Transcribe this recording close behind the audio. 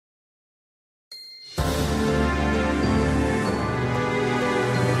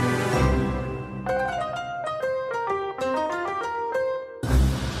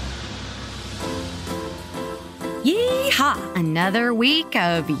Another week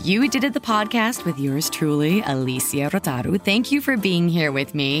of You Did It, the podcast with yours truly, Alicia Rotaru. Thank you for being here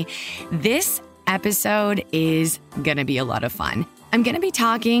with me. This episode is going to be a lot of fun. I'm going to be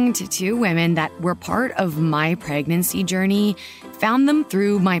talking to two women that were part of my pregnancy journey, found them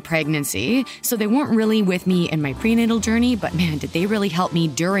through my pregnancy. So they weren't really with me in my prenatal journey, but man, did they really help me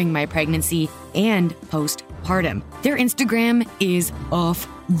during my pregnancy and postpartum. Their Instagram is off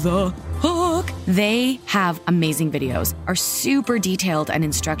the hook. They have amazing videos, are super detailed and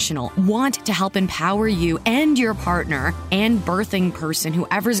instructional, want to help empower you and your partner and birthing person,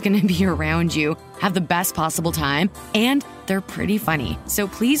 whoever's going to be around you, have the best possible time, and they're pretty funny. So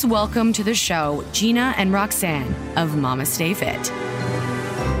please welcome to the show, Gina and Roxanne of Mamastefit.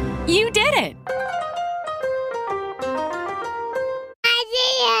 You did it!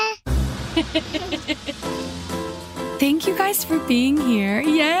 Thank you guys for being here.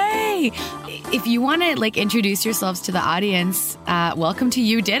 Yay! If you want to introduce yourselves to the audience, welcome to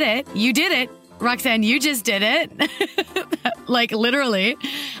You Did It. You did it. Roxanne, you just did it. Literally.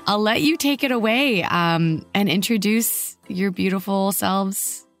 I'll let you take it away and introduce your beautiful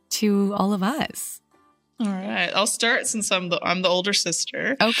selves to all of us. All right. I'll start since I'm the older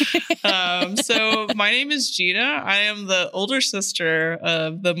sister. Okay. So my name is Gina. I am the older sister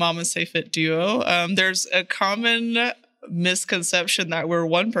of the Mamastefit duo. There's a common misconception that we're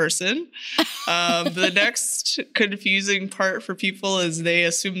one person. The next confusing part for people is they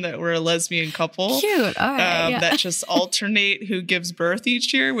assume that we're a lesbian couple. Cute. All right. That just alternate who gives birth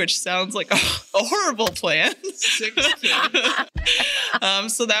each year, which sounds like a horrible plan. 6 kids.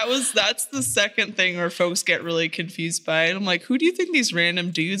 So that's the second thing where folks get really confused by it. I'm like, who do you think these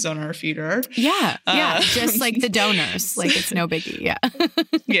random dudes on our feed are? Yeah. Just like the donors. It's no biggie. Yeah.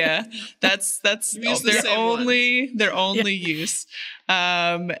 Yeah. That's their only use.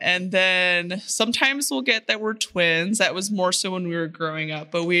 And then sometimes we'll get that we're twins. That was more so when we were growing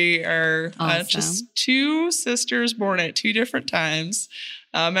up, but we are just two sisters born at two different times.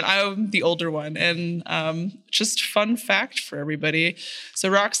 And I'm the older one. And just fun fact for everybody. So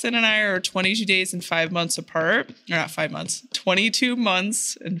Roxanne and I are 22 days and 5 months apart. Or not 5 months, 22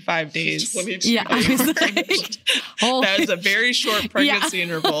 months and 5 days. 22 yeah, days. I was That is a very short pregnancy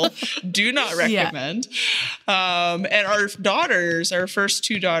interval. Do not recommend. And our first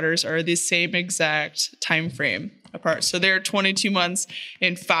two daughters are the same exact time frame apart. So they're 22 months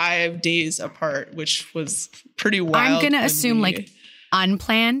and 5 days apart, which was pretty wild. I'm going to assume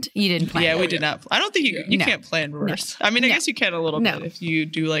unplanned. You didn't plan. Yeah, we did not. I don't think you can't plan birth. No. I mean, I guess you can a little bit if you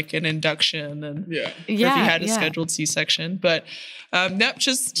do an induction and or if you had a scheduled C-section. But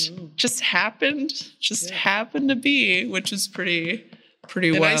just happened to be, which is pretty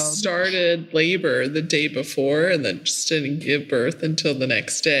wild. I started labor the day before and then just didn't give birth until the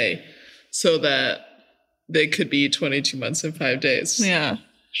next day so that they could be 22 months and 5 days. Yeah.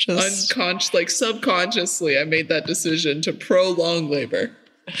 Subconsciously, I made that decision to prolong labor.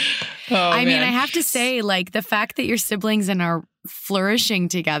 I mean, I have to say, the fact that your siblings are flourishing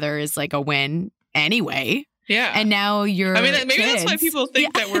together is a win anyway. Yeah. And now you're maybe that's why people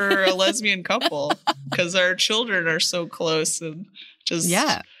think that we're a lesbian couple, because our children are so close and just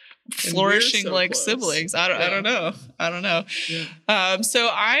flourishing like close. Siblings. I don't know. Yeah. So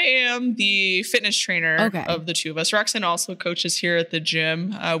I am the fitness trainer of the two of us. Roxanne also coaches here at the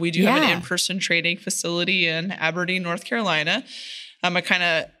gym. We do have an in-person training facility in Aberdeen, North Carolina. I kind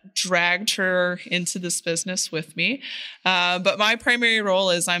of dragged her into this business with me. But my primary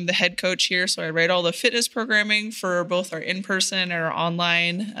role is I'm the head coach here. So I write all the fitness programming for both our in-person and our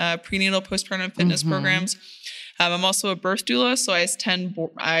online prenatal postpartum fitness programs. I'm also a birth doula, so I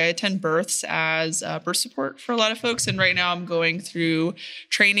attend births as birth support for a lot of folks. And right now I'm going through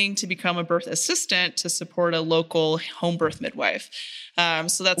training to become a birth assistant to support a home birth midwife.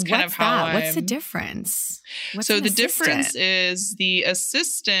 So that's kind of how What's the difference? The difference is the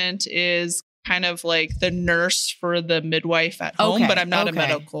assistant is kind of like the nurse for the midwife at home, but I'm not a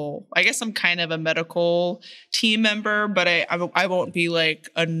medical. I guess I'm kind of a medical team member, but I won't be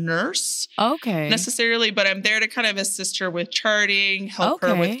a nurse necessarily, but I'm there to kind of assist her with charting, help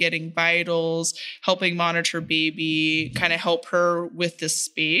her with getting vitals, helping monitor baby, kind of help her with the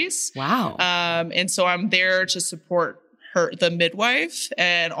space. Wow. And so I'm there to support the midwife,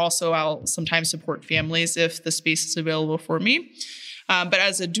 and also I'll sometimes support families if the space is available for me. But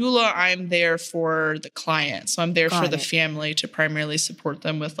as a doula, I'm there for the client. So I'm there for the family to primarily support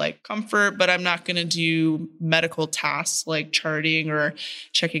them with comfort, but I'm not going to do medical tasks like charting or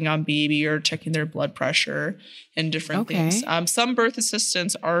checking on baby or checking their blood pressure and different things. Some birth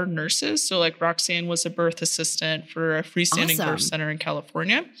assistants are nurses. So Roxanne was a birth assistant for a freestanding birth center in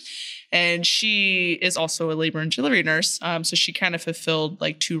California. And she is also a labor and delivery nurse. So she kind of fulfilled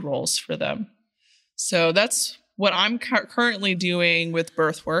like 2 roles for them. So that's what I'm currently doing with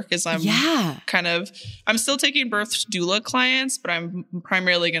birth work is I'm still taking birth doula clients, but I'm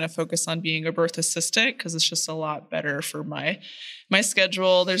primarily going to focus on being a birth assistant because it's just a lot better for my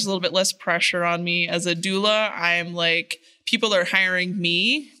schedule. There's a little bit less pressure on me. As a doula, I'm like, people are hiring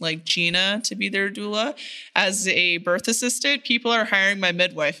me, like Gina, to be their doula. As a birth assistant, people are hiring my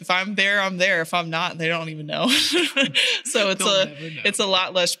midwife. If I'm there, I'm there. If I'm not, they don't even know. So it's a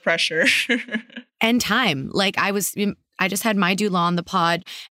lot less pressure. And time. Like I just had my doula on the pod.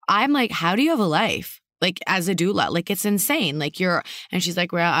 I'm like, how do you have a life? Like as a doula, like it's insane. Like and she's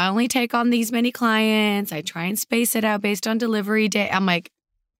like, well, I only take on these many clients. I try and space it out based on delivery day. I'm like,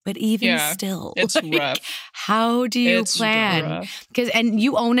 but even still, it's like, rough. How do you plan? And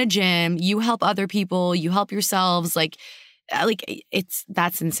you own a gym, you help other people, you help yourselves.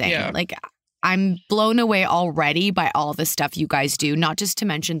 That's insane. Yeah. Like I'm blown away already by all the stuff you guys do, not just to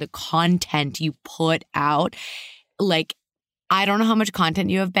mention the content you put out. Like, I don't know how much content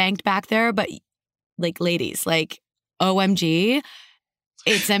you have banked back there, but like ladies, like OMG,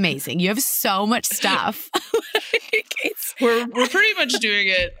 it's amazing. You have so much stuff. We're pretty much doing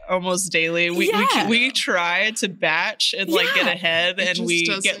it almost daily. We try to batch and like get ahead, and we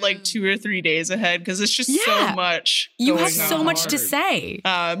get like 2 or 3 days ahead because it's just so much. You have so much to say.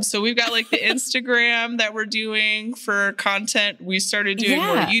 So we've got like the Instagram that we're doing for content. We started doing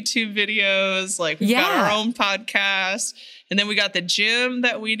more YouTube videos. Like we've got our own podcast, and then we got the gym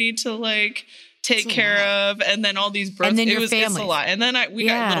that we need to like take care of, and then all these births. And then it's a lot. And then we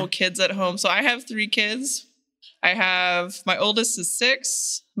got little kids at home. So I have 3 kids. I have my oldest is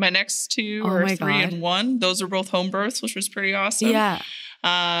 6. My next 2 are 3 and 1. Those are both home births, which was pretty awesome. Yeah.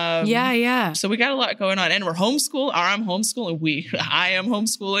 So we got a lot going on, and we're homeschooling. I am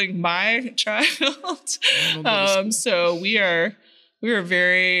homeschooling my child. So we are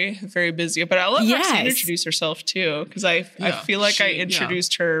very, very busy. But I'll let Roxanne introduce herself too, because I feel like I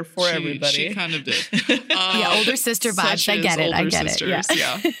introduced her for everybody. She kind of did. Older sister vibes. I get it.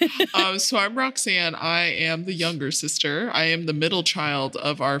 Yeah. So I'm Roxanne. I am the younger sister. I am the middle child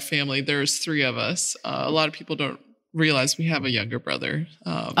of our family. There's 3 of us. A lot of people don't realize we have a younger brother.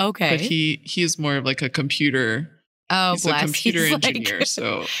 But he is more of like a computer. He's a computer engineer,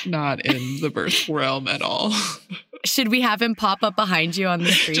 so not in the birth realm at all. Should we have him pop up behind you on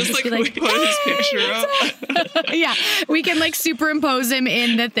the screen? Just like we put his picture up. Yeah, we can like superimpose him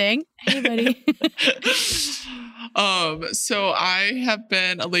in the thing. Hey, buddy. So I have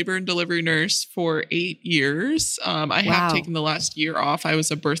been a labor and delivery nurse for 8 years. I have taken the last year off. I was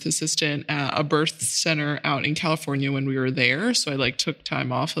a birth assistant at a birth center out in California when we were there. So I took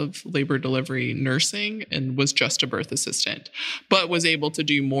time off of labor delivery nursing and was just a birth assistant, but was able to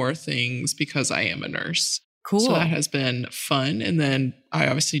do more things because I am a nurse. Cool. So that has been fun. And then I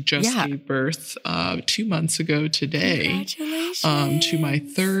obviously just gave birth 2 months ago today. Congratulations. To my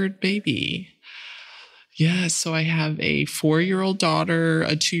 3rd baby. Yeah, so I have a 4-year-old daughter,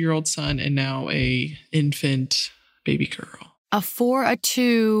 a 2-year-old son, and now a infant baby girl. A 4, a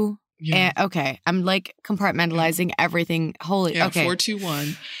 2. Yeah. Okay. I'm like compartmentalizing everything. Holy. Okay. 4, 2,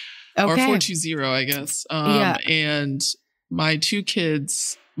 1. Or 4, 2, 0, I guess. And my 2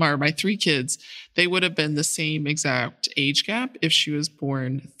 kids, my 3 kids, they would have been the same exact age gap if she was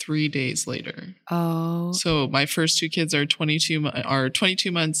born 3 days later. Oh. So my first 2 kids are 22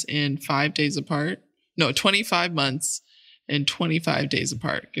 months and 5 days apart. No, 25 months and 25 days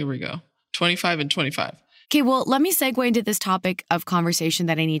apart. Here we go. 25 and 25. Okay, well, let me segue into this topic of conversation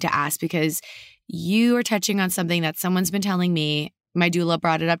that I need to ask, because you are touching on something that someone's been telling me. My doula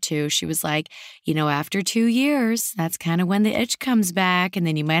brought it up too. She was like, after 2 years, that's kind of when the itch comes back, and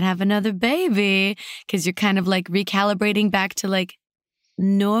then you might have another baby because you're kind of like recalibrating back to like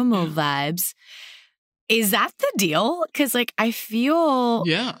normal vibes. Is that the deal? Because like I feel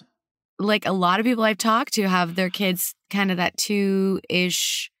like a lot of people I've talked to have their kids kind of that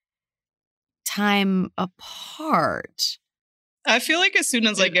 2-ish time apart. I feel like as soon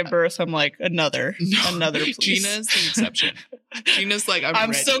as I give birth, I'm like, another, please. Gina's the exception. Gina's like, I'm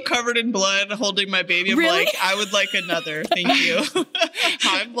ready. So covered in blood holding my baby. I'm like, I would like another. Thank you.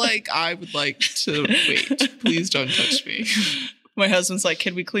 I'm like, I would like to wait. Please don't touch me. My husband's like,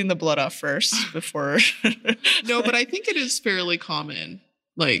 can we clean the blood off first before? No, but I think it is fairly common,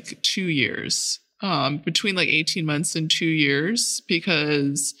 like 2 years. Between like 18 months and 2 years,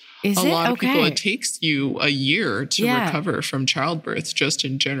 because a lot of people, it takes you a year to recover from childbirth just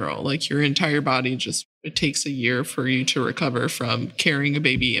in general. Like your entire body just it takes a year for you to recover from carrying a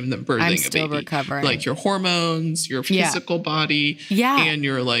baby and then birthing I'm a still baby. recovering. Like your hormones, your physical body, and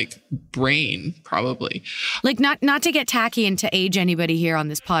your like brain, probably. Like not to get tacky and to age anybody here on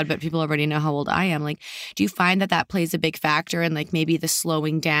this pod, but people already know how old I am. Like, do you find that plays a big factor in like maybe the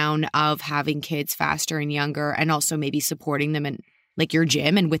slowing down of having kids faster and younger, and also maybe supporting them in like your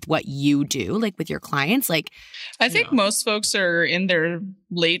gym and with what you do, like with your clients? Like, I think most folks are in their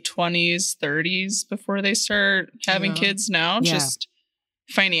late 20s, 30s before they start having kids now. Just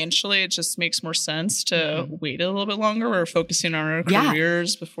financially, it just makes more sense to wait a little bit longer. We're focusing on our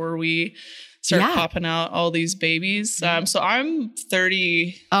careers before we start popping out all these babies. So I'm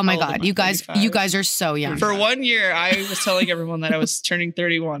 30. Oh my God. You guys are so young. For 1 year, I was telling everyone that I was turning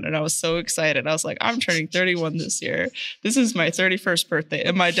 31 and I was so excited. I was like, I'm turning 31 this year. This is my 31st birthday.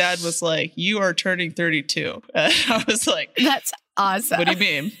 And my dad was like, you are turning 32. And I was like, that's awesome. What do you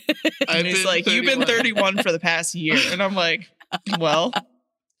mean? And he's like, 31. You've been 31 for the past year. And I'm like, well,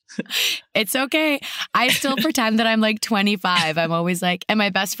 it's okay. I still pretend that I'm like 25. I'm always like, and my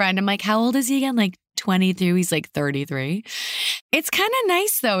best friend, I'm like, how old is he again? Like 22. He's like 33. It's kind of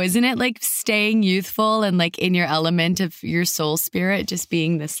nice though, isn't it? Like staying youthful and like in your element of your soul spirit, just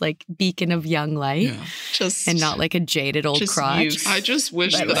being this like beacon of young light, and not like a jaded old crotch. Youth. I just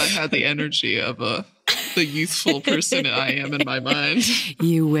wish that I had the energy of the youthful person I am in my mind.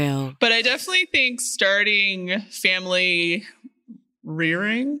 You will. But I definitely think starting family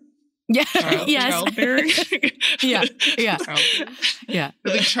rearing. Yeah. Childbearing. Yeah. I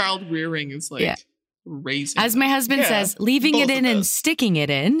think child rearing is like raising. As my husband says, leaving it in and sticking it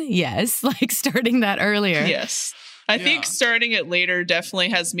in. Yes. Like starting that earlier. Yes. I think starting it later definitely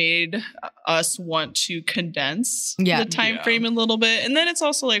has made us want to condense the time frame a little bit. And then it's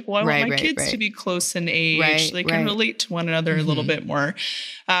also like, well, I want my kids to be close in age. They can relate to one another a little bit more.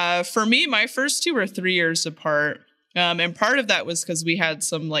 For me, my first two were 3 years apart. And part of that was because we had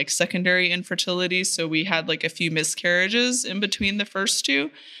some like secondary infertility. So we had like a few miscarriages in between the first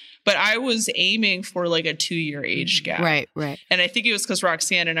two. But I was aiming for like a 2-year age gap. Right. And I think it was because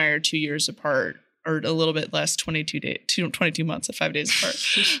Roxanne and I are 2 years apart, or a little bit less, 22 months at 5 days apart.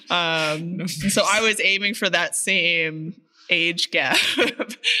 So I was aiming for that same age gap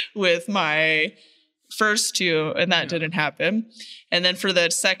with my first two, and that didn't happen. And then for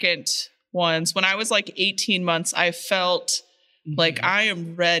the second ones, when I was like 18 months, I felt like I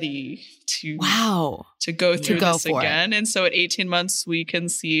am ready to go through this again. And so at 18 months, we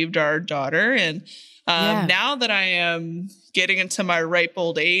conceived our daughter. And now that I am getting into my ripe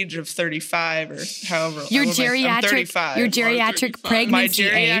old age of 35 or however, your geriatric pregnancy age. My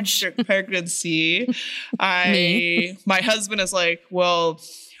geriatric pregnancy. My husband is like, well,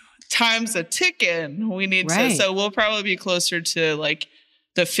 time's a ticking. We need to, so we'll probably be closer to like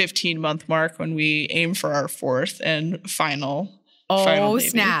the 15-month mark when we aim for our fourth and final. Oh,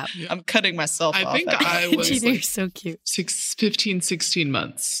 snap. I'm cutting myself off. I think I was like so cute. 15, 16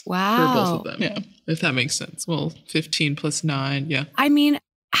 months. Wow. For both of them. Yeah. If that makes sense. Well, 15 plus 9. Yeah. I mean,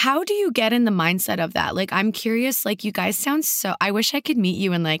 how do you get in the mindset of that? Like, I'm curious, like you guys sound so, I wish I could meet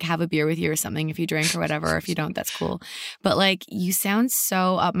you and like have a beer with you or something if you drink or whatever. If you don't, that's cool. But like, you sound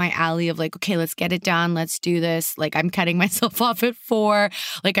so up my alley of like, okay, let's get it done. Let's do this. Like I'm cutting myself off at 4.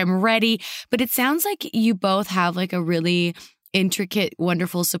 Like I'm ready. But it sounds like you both have like a really intricate,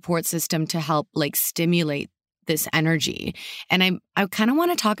 wonderful support system to help like stimulate this energy. And I kind of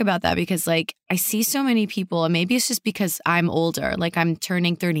want to talk about that because like I see so many people, and maybe it's just because I'm older, like I'm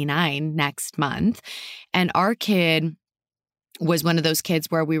turning 39 next month. And our kid was one of those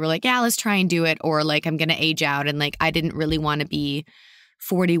kids where we were like, yeah, let's try and do it. Or like, I'm going to age out. And like, I didn't really want to be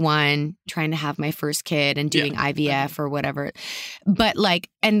 41 trying to have my first kid and doing IVF or whatever. But like,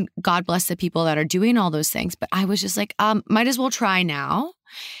 and God bless the people that are doing all those things. But I was just like, might as well try now.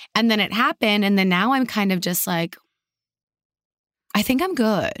 And then it happened. And then now I'm kind of just like, I think I'm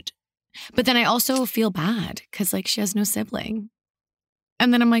good. But then I also feel bad because like she has no sibling.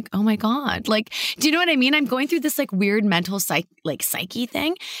 And then I'm like, oh my God. Like, do you know what I mean? I'm going through this like weird mental psyche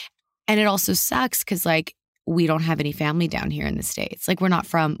thing. And it also sucks because like, we don't have any family down here in the States. Like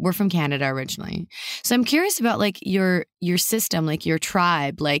we're from Canada originally. So I'm curious about like your system, like your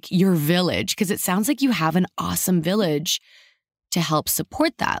tribe, like your village, because it sounds like you have an awesome village to help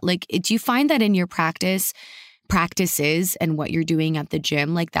support that. Like, do you find that in your practices and what you're doing at the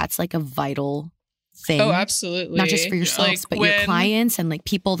gym, like that's like a vital thing? Oh, absolutely. Not just for yourselves, but your clients and like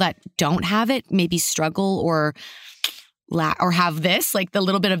people that don't have it, maybe struggle or have this, like the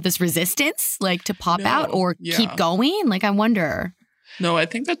little bit of this resistance, like to pop out or keep going? Like, I wonder. No, I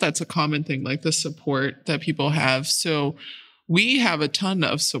think that's a common thing, like the support that people have. So we have a ton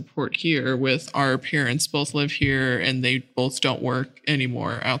of support here with our parents both live here and they both don't work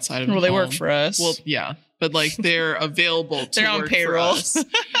anymore outside of the home. They work for us. Well, yeah. But like they're available to they're work on payroll. For us,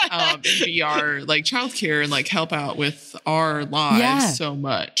 and be our like childcare and like help out with our lives so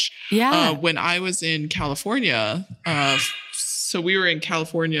much. Yeah. When I was in California, so we were in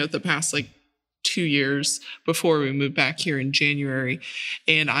California the past like 2 years before we moved back here in January,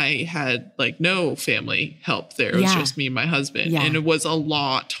 and I had like no family help there. It was just me and my husband, and it was a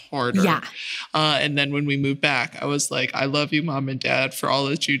lot harder. Yeah. And then when we moved back, I was like, I love you, Mom and Dad, for all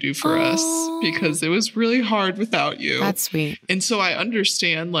that you do for us, because it was really hard without you. That's sweet. And so I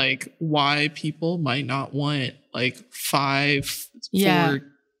understand like why people might not want like 5, 4,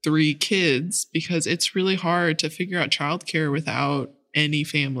 3 kids, because it's really hard to figure out childcare without any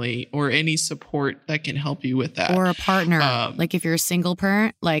family or any support that can help you with that. Or a partner. Like if you're a single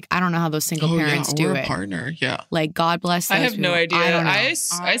parent, like I don't know how those single parents do it. Or a partner, Like God bless those I have no idea. I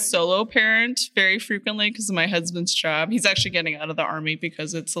solo parent very frequently because of my husband's job. He's actually getting out of the Army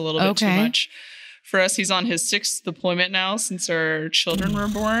because it's a little bit too much for us. He's on his 6th deployment now since our children were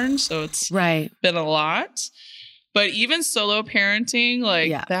born. So it's been a lot. But even solo parenting,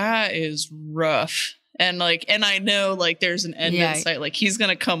 like that is rough. And I know like there's an end in sight. Like he's going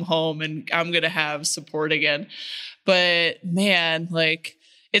to come home and I'm going to have support again. But man, like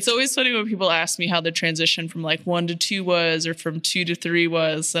it's always funny when people ask me how the transition from like 1 to 2 was, or from 2 to 3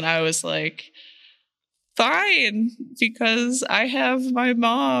 was. And I was like, fine, because I have my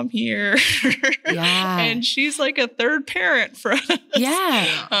mom here. And she's like a third parent for us.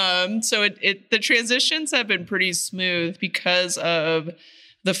 So the transitions have been pretty smooth because of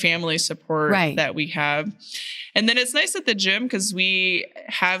the family support that we have. And then it's nice at the gym because we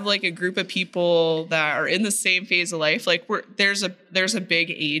have like a group of people that are in the same phase of life. Like there's a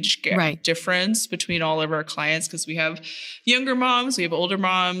big age gap difference between all of our clients because we have younger moms, we have older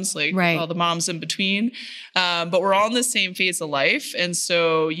moms, like all the moms in between. But we're all in the same phase of life. And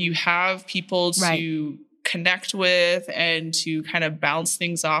so you have people to connect with and to kind of bounce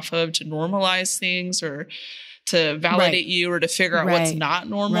things off of, to normalize things or to validate you or to figure out what's not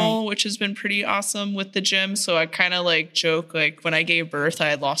normal, which has been pretty awesome with the gym. So I kind of like joke, like when I gave birth, I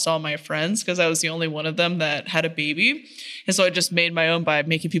had lost all my friends because I was the only one of them that had a baby. And so I just made my own by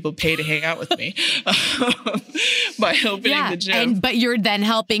making people pay to hang out with me by opening the gym. But you're then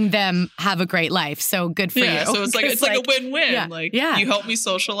helping them have a great life. So good for you. So it's like a win-win. You help me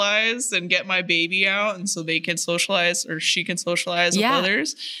socialize and get my baby out. And so they can socialize or she can socialize with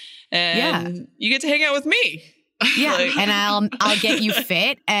others. And you get to hang out with me. And I'll get you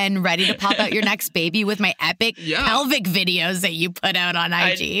fit and ready to pop out your next baby with my epic pelvic videos that you put out on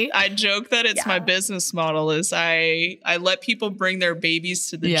IG. I joke that it's my business model is I let people bring their babies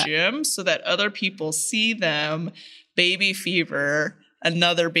to the gym so that other people see them, baby fever,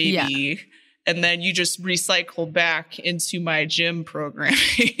 another baby, and then you just recycle back into my gym programming.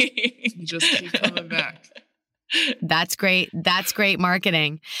 You just keep coming back. That's great. That's great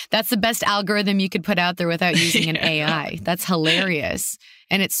marketing. That's the best algorithm you could put out there without using an AI. That's hilarious.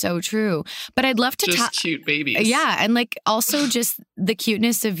 And it's so true. But I'd love to talk. Just cute babies. Yeah. And like also just the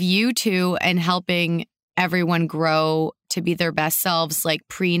cuteness of you two and helping everyone grow to be their best selves, like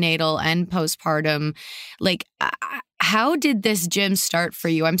prenatal and postpartum. Like, how did this gym start for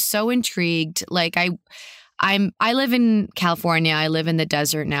you? I'm so intrigued. Like I live in California. I live in the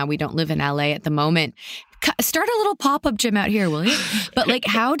desert now. We don't live in LA at the moment. Start a little pop-up gym out here, will you? But like,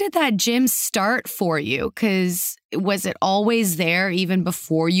 how did that gym start for you? Because was it always there even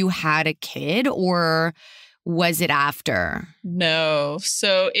before you had a kid, or was it after? No.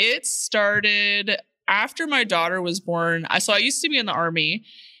 So it started after my daughter was born. So I used to be in the Army.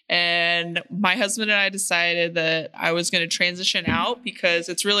 And my husband and I decided that I was going to transition out because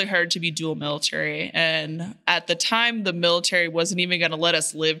it's really hard to be dual military. And at the time, the military wasn't even going to let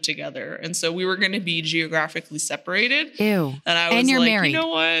us live together. And so we were going to be geographically separated. Ew. And I was like, married. You know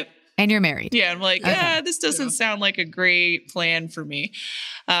what? And you're married. Yeah. I'm like, this doesn't sound like a great plan for me.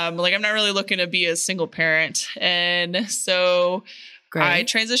 Like, I'm not really looking to be a single parent. And so I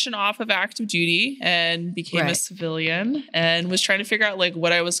transitioned off of active duty and became a civilian and was trying to figure out like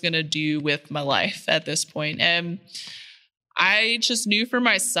what I was going to do with my life at this point. And I just knew for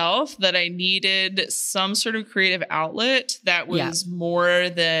myself that I needed some sort of creative outlet that was more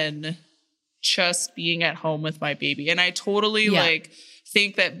than just being at home with my baby. And I totally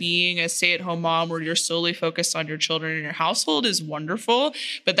think that being a stay-at-home mom where you're solely focused on your children and your household is wonderful,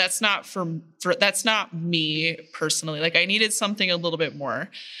 but that's not that's not me personally. Like I needed something a little bit more.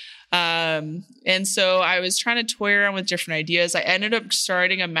 And so I was trying to toy around with different ideas. I ended up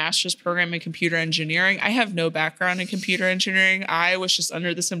starting a master's program in computer engineering. I have no background in computer engineering. I was just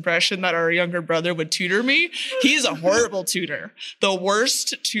under this impression that our younger brother would tutor me. He's a horrible tutor, the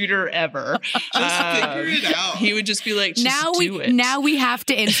worst tutor ever. Just figure it out. He would just be like, just do it. Now we have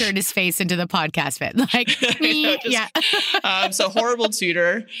to insert his face into the podcast bit. So horrible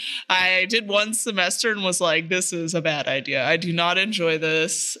tutor. I did one semester and was like, this is a bad idea. I do not enjoy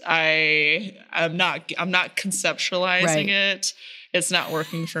this. I'm not conceptualizing it. It's not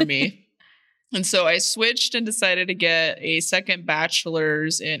working for me. And so I switched and decided to get a second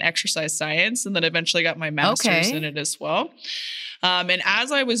bachelor's in exercise science, and then eventually got my master's in it as well. And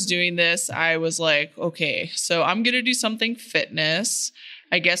as I was doing this, I was like, okay, so I'm going to do something fitness.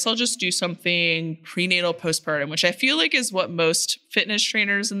 I guess I'll just do something prenatal postpartum, which I feel like is what most fitness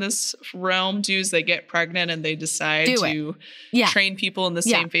trainers in this realm do, is they get pregnant and they decide to train people in the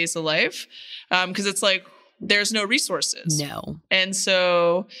same phase of life. Because it's like, there's no resources. No. And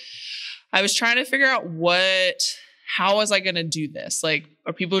so I was trying to figure out how was I going to do this? Like,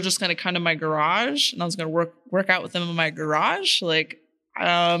 are people just going to come to my garage and I was going to work out with them in my garage?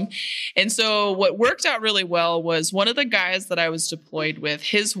 And so what worked out really well was one of the guys that I was deployed with,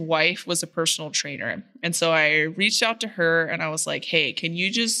 his wife was a personal trainer. And so I reached out to her and I was like, hey,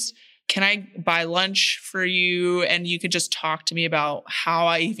 can I buy lunch for you? And you could just talk to me about how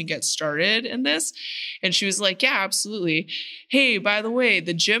I even get started in this. And she was like, yeah, absolutely. Hey, by the way,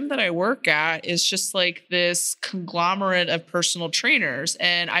 the gym that I work at is just like this conglomerate of personal trainers.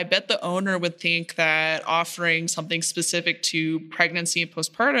 And I bet the owner would think that offering something specific to pregnancy and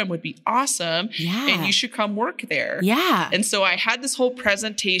postpartum would be awesome. Yeah. And you should come work there. Yeah. And so I had this whole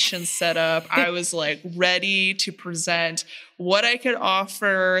presentation set up. I was like ready to present what I could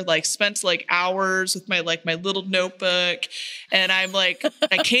offer, like spent like hours with my little notebook. And I'm like,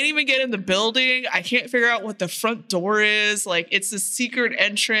 I can't even get in the building. I can't figure out what the front door is. Like, it's a secret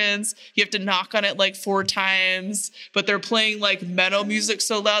entrance. You have to knock on it like 4 times, but they're playing like metal music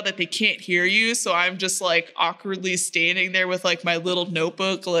so loud that they can't hear you. So I'm just like awkwardly standing there with like my little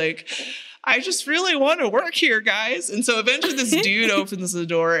notebook, like, I just really want to work here, guys. And so eventually this dude opens the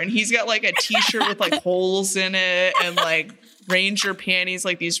door and he's got like a t-shirt with like holes in it and like Ranger panties,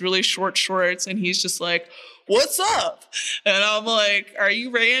 like these really short shorts. And he's just like, what's up? And I'm like, are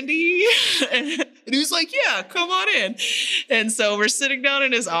you Randy? And he was like, yeah, come on in. And so we're sitting down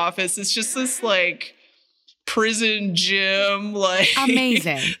in his office. It's just this like prison gym. Like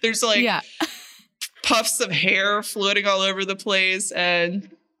amazing. There's like puffs of hair floating all over the place.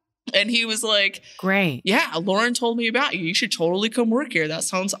 And he was like, great. Yeah, Lauren told me about you. You should totally come work here. That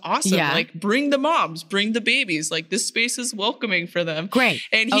sounds awesome. Yeah. Like, bring the moms, bring the babies. Like, this space is welcoming for them. Great.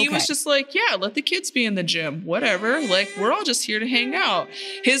 And he was just like, yeah, let the kids be in the gym. Whatever. Like, we're all just here to hang out.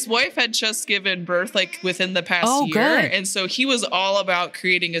 His wife had just given birth, like, within the past year. Good. And so he was all about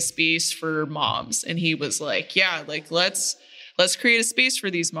creating a space for moms. And he was like, yeah, like, let's create a space for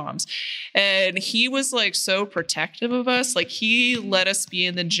these moms. And he was like so protective of us. Like, he let us be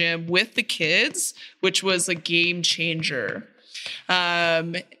in the gym with the kids, which was a game changer.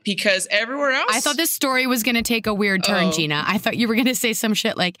 Because everywhere else, I thought this story was going to take a weird turn, Gina. I thought you were going to say some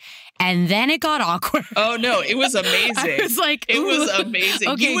shit like, and then it got awkward. Oh no, it was amazing. I was like, it was amazing.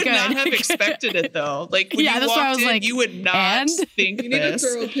 Okay, you would not have expected it though. Like when you walked in, like, you would not think you need to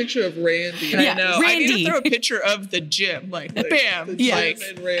throw a picture of Randy. I know. Randy. I need to throw a picture of the gym. Like bam. The gym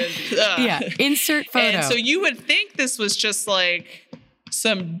and Randy. Insert photo. And so you would think this was just like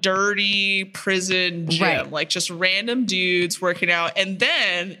some dirty prison gym, like just random dudes working out. And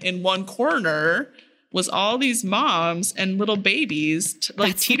then in one corner was all these moms and little babies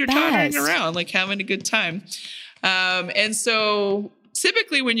like teeter-tottering around, like having a good time. And so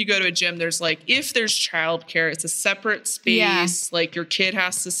typically when you go to a gym, there's like, if there's childcare, it's a separate space. Like your kid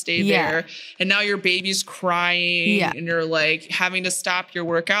has to stay there. And now your baby's crying and you're like having to stop your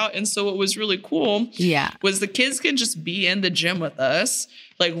workout. And so what was really cool was the kids can just be in the gym with us,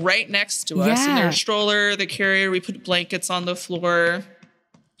 like right next to us in their stroller, the carrier. We put blankets on the floor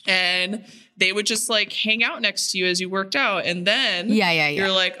and they would just like hang out next to you as you worked out. And then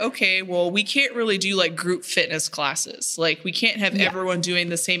you're like, okay, well, we can't really do like group fitness classes. Like we can't have everyone doing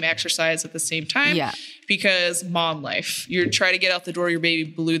the same exercise at the same time because mom life. You're trying to get out the door, your baby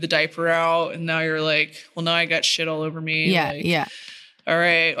blew the diaper out. And now you're like, well, now I got shit all over me. All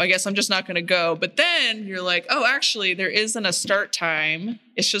right, I guess I'm just not going to go. But then you're like, oh, actually, there isn't a start time.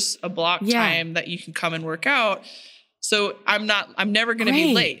 It's just a block time that you can come and work out. So I'm never going to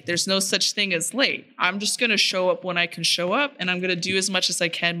be late. There's no such thing as late. I'm just going to show up when I can show up, and I'm going to do as much as I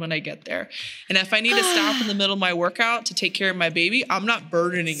can when I get there. And if I need to stop in the middle of my workout to take care of my baby, I'm not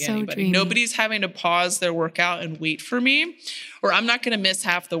burdening anybody. Dreamy. Nobody's having to pause their workout and wait for me, or I'm not going to miss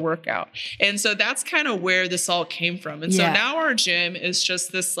half the workout. And so that's kind of where this all came from. And so now our gym is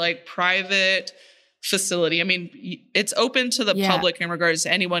just this like private facility. I mean, it's open to the public in regards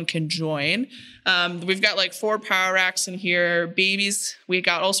to anyone can join. We've got like 4 power racks in here, babies. We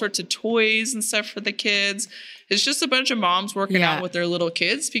got all sorts of toys and stuff for the kids. It's just a bunch of moms working out with their little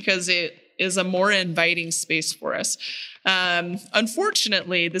kids because it is a more inviting space for us.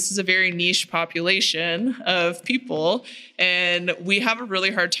 Unfortunately, this is a very niche population of people, and we have a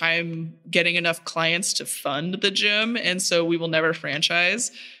really hard time getting enough clients to fund the gym. And so we will never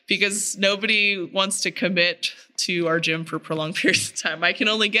franchise because nobody wants to commit to our gym for prolonged periods of time. I can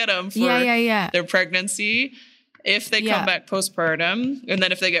only get them for their pregnancy, if they come back postpartum, and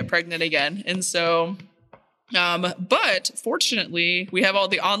then if they get pregnant again. And so but fortunately, we have all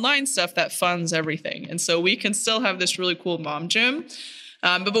the online stuff that funds everything. And so we can still have this really cool mom gym.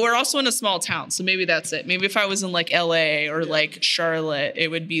 But we're also in a small town. So maybe that's it. Maybe if I was in like LA or like Charlotte, it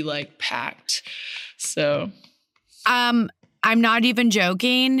would be like packed. So I'm not even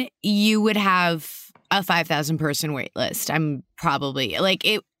joking. You would have a 5,000 person wait list. I'm probably like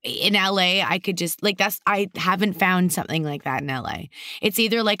it. In LA, I could just like I haven't found something like that in LA. It's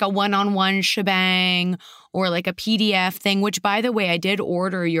either like a one-on-one shebang or like a PDF thing, which by the way, I did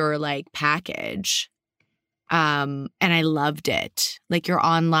order your like package. And I loved it. Like your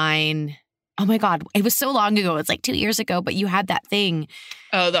online. Oh my God. It was so long ago. It's like 2 years ago, but you had that thing.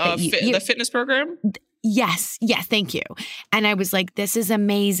 Oh, the fitness program? Yes. Yes. Thank you. And I was like, this is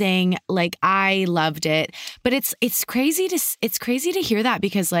amazing. Like, I loved it. But it's crazy to hear that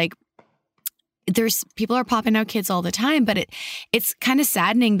because like there's people are popping out kids all the time, but it's kind of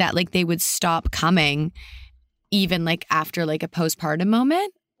saddening that like they would stop coming even like after like a postpartum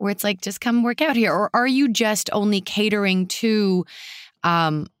moment where it's like, just come work out here. Or are you just only catering to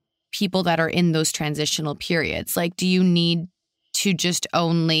people that are in those transitional periods? Like, do you need to just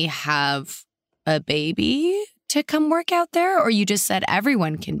only have a baby to come work out there, or you just said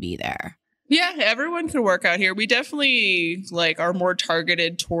everyone can be there? Yeah, everyone can work out here. We definitely like are more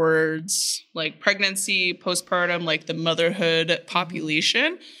targeted towards like pregnancy, postpartum, like the motherhood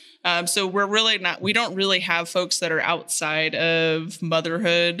population. So we don't really have folks that are outside of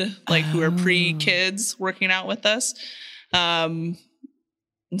motherhood, like who are pre-kids working out with us. And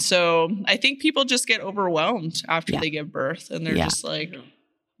so I think people just get overwhelmed after they give birth, and they're just like,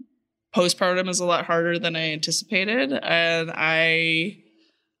 postpartum is a lot harder than I anticipated, and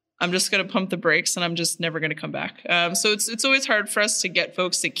I'm just going to pump the brakes, and I'm just never going to come back. So it's always hard for us to get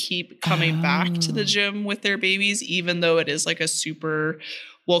folks to keep coming back to the gym with their babies, even though it is like a super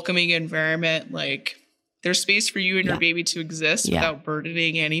welcoming environment. Like there's space for you and your baby to exist without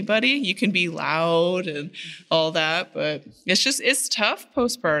burdening anybody. You can be loud and all that, but it's tough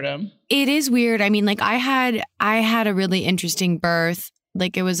postpartum. It is weird. I mean, like I had a really interesting birth.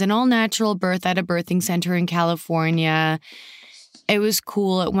 Like it was an all natural birth at a birthing center in California. It was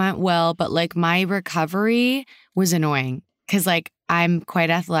cool. It went well. But like my recovery was annoying because like I'm quite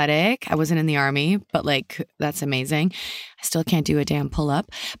athletic. I wasn't in the army, but like that's amazing. I still can't do a damn pull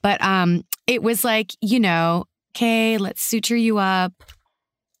up. But it was like, okay, let's suture you up.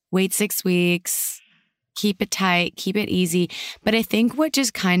 Wait 6 weeks. Keep it tight. Keep it easy. But I think what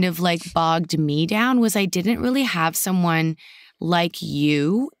just kind of like bogged me down was I didn't really have someone like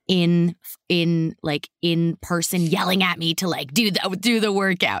you in person yelling at me to like do the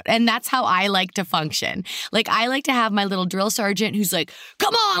workout. And that's how I like to function. Like I like to have my little drill sergeant who's like,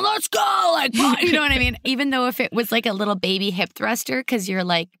 come on, let's go. Like, you know what I mean? Even though if it was like a little baby hip thruster, cause you're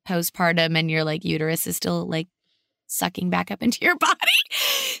like postpartum and your like uterus is still like sucking back up into your body.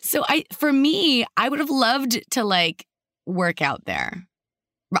 So for me, I would have loved to like work out there.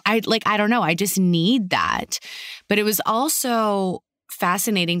 I don't know. I just need that. But it was also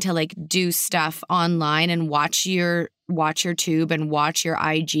fascinating to like do stuff online and watch your tube and watch your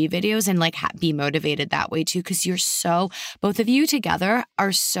IG videos and like be motivated that way too. Cause both of you together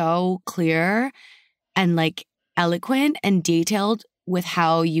are so clear and like eloquent and detailed with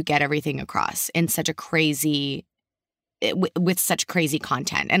how you get everything across in such a crazy, with such crazy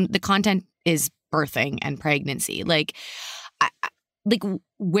content. And the content is birthing and pregnancy. Like,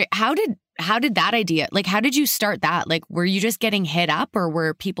 how did that idea, like, how did you start that? Like, were you just getting hit up, or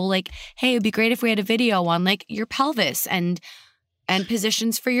were people like, hey, it'd be great if we had a video on like your pelvis and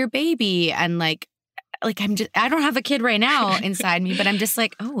positions for your baby? And like, I don't have a kid right now inside me, but I'm just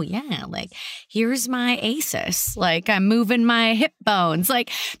like, oh yeah, like here's my ASIS. Like I'm moving my hip bones.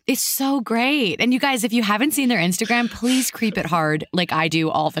 Like it's so great. And you guys, if you haven't seen their Instagram, please creep it hard like I do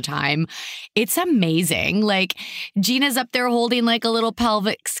all the time. It's amazing. Like Gina's up there holding like a little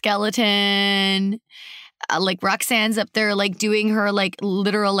pelvic skeleton. Like Roxanne's up there like doing her like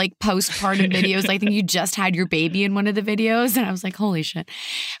literal like postpartum videos. I think you just had your baby in one of the videos. And I was like, holy shit.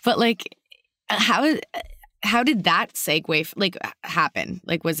 But like, how did that segue like happen?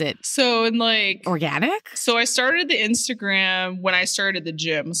 Like, was it organic? So I started the Instagram when I started the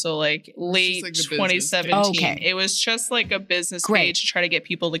gym. So like late 2017. Okay. It was just like a business page to try to get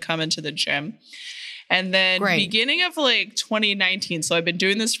people to come into the gym. And then beginning of like 2019, so I've been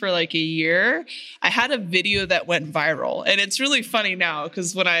doing this for like a year, I had a video that went viral. And it's really funny now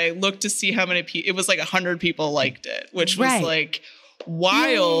because when I looked to see how many people, it was like 100 people liked it, which was like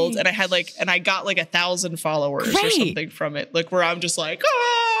wild. Yay. And I got like 1,000 followers or something from it, like where I'm just like,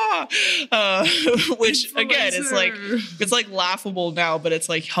 which again, it's like laughable now, but it's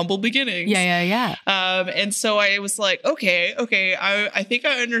like humble beginnings. Yeah. And so I was like, okay, I think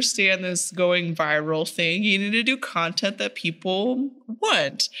I understand this going viral thing. You need to do content that people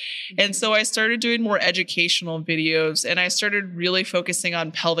want. And so I started doing more educational videos and I started really focusing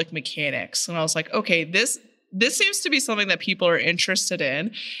on pelvic mechanics. And I was like, okay, this seems to be something that people are interested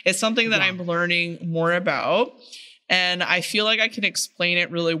in. It's something that I'm learning more about. And I feel like I can explain it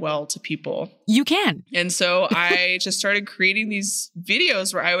really well to people. You can. And so I just started creating these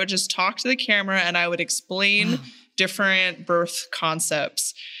videos where I would just talk to the camera and I would explain different birth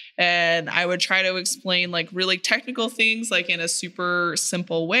concepts. And I would try to explain like really technical things like in a super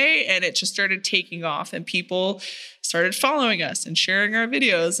simple way. And it just started taking off and people started following us and sharing our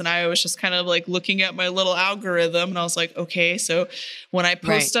videos. And I was just kind of like looking at my little algorithm and I was like, okay, so when I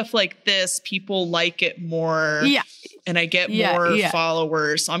post stuff like this, people like it more. Yeah. And I get more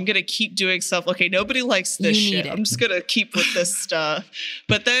followers. So I'm going to keep doing stuff. Okay, nobody likes this shit. I'm just going to keep with this stuff.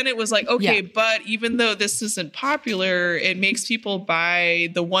 But then it was like, okay, but even though this isn't popular, it makes people buy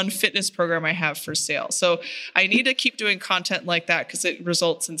the one fitness program I have for sale. So I need to keep doing content like that because it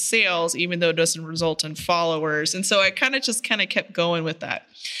results in sales, even though it doesn't result in followers. And so I kind of kept going with that.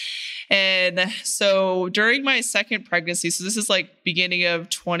 And so during my second pregnancy, so this is like beginning of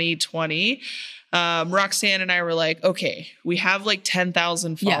 2020, Roxanne and I were like, okay, we have like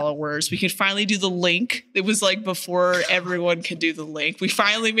 10,000 followers. We can finally do the link. It was like before everyone could do the link. We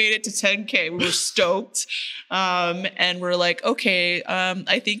finally made it to 10K. We were stoked. And we're like, okay,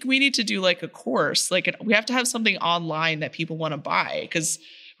 I think we need to do like a course. Like we have to have something online that people want to buy because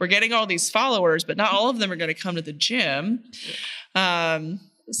we're getting all these followers, but not all of them are going to come to the gym.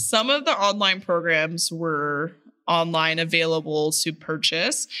 Some of the online programs were online available to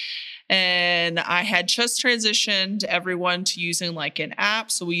purchase. And I had just transitioned everyone to using like an app.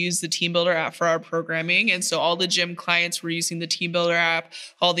 So we use the Team Builder app for our programming. And so all the gym clients were using the Team Builder app.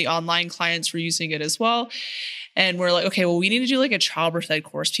 All the online clients were using it as well. And we're like, okay, well, we need to do like a childbirth ed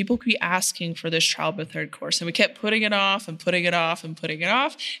course. People could be asking for this childbirth ed course. And we kept putting it off and putting it off and putting it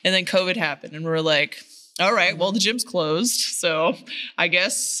off. And then COVID happened. And we're like, all right, well, the gym's closed. So I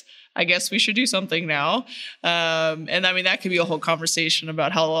guess we should do something now. And I mean, that could be a whole conversation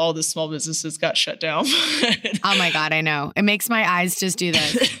about how all the small businesses got shut down. Oh my God, I know. It makes my eyes just do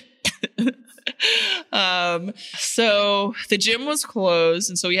this. So the gym was closed.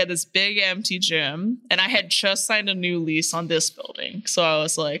 And so we had this big empty gym and I had just signed a new lease on this building. So I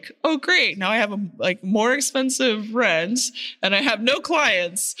was like, oh, great. Now I have a more expensive rent and I have no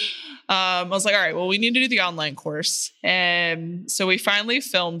clients. I was like, all right, well, we need to do the online course. And so we finally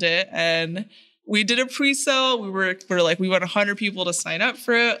filmed it and we did a pre-sale. We were like, we want 100 people to sign up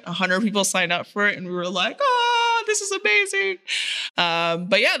for it. 100 people signed up for it. And we were like, oh, this is amazing.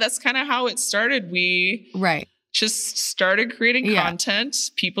 But yeah, that's kind of how it started. We just started creating content.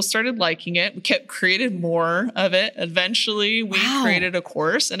 People started liking it. We kept creating more of it. Eventually we created a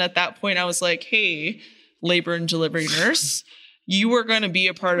course. And at that point I was like, hey, labor and delivery nurse, you are going to be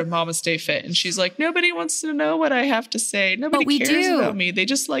a part of Mamastefit. And she's like, nobody wants to know what I have to say. Nobody cares about me. They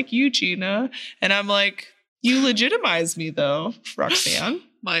just like you, Gina. And I'm like, you legitimize me though, Roxanne.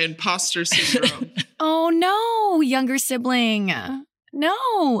 My imposter syndrome. Oh no, younger sibling.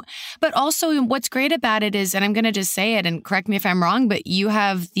 No. But also what's great about it is, and I'm going to just say it and correct me if I'm wrong, but you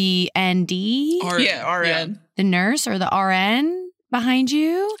have the ND. RN. Yeah. The nurse or the RN behind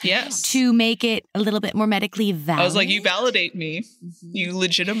you. Yes. To make it a little bit more medically valid. I was like, you validate me. You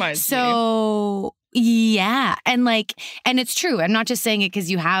legitimize me. So Yeah. And it's true. I'm not just saying it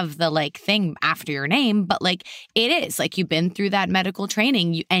because you have the thing after your name, but it is you've been through that medical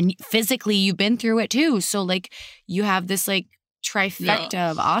training and physically you've been through it too. So you have this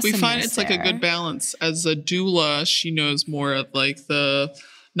trifecta of awesomeness. We find it's there. a good balance. As a doula, she knows more of the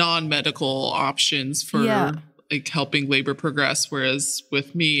non-medical options for helping labor progress. Whereas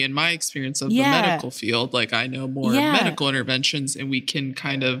with me and my experience of the medical field, I know more medical interventions, and we can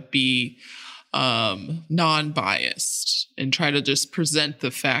kind of be non-biased and try to just present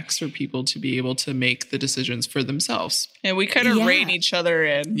the facts for people to be able to make the decisions for themselves. And we kind of rein each other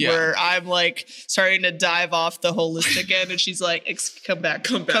in where I'm starting to dive off the holistic end and she's like, come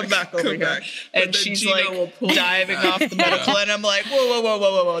back over here. And she's diving off the medical and I'm like,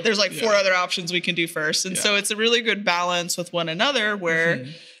 whoa. There's 4 other options we can do first. And so it's a really good balance with one another where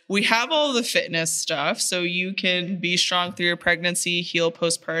we have all the fitness stuff, so you can be strong through your pregnancy, heal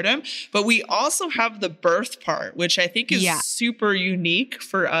postpartum. But we also have the birth part, which I think is super unique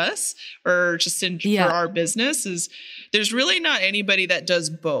for us, or just for our business. Is there's really not anybody that does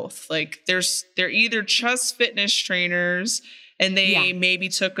both. They're either just fitness trainers, and they maybe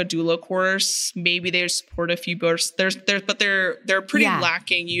took a doula course, maybe they support a few births. But they're pretty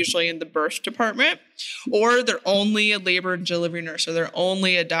lacking usually in the birth department, or they're only a labor and delivery nurse, or they're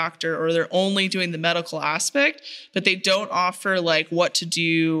only a doctor, or they're only doing the medical aspect, but they don't offer what to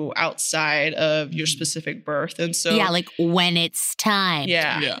do outside of your specific birth. And so when it's time.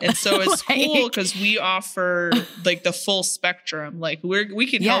 And so it's cool because we offer the full spectrum. We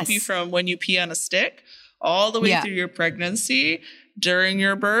can help you from when you pee on a stick all the way through your pregnancy, during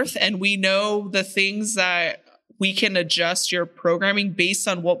your birth. And we know the things that we can adjust your programming based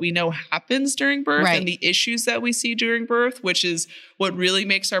on what we know happens during birth and the issues that we see during birth, which is what really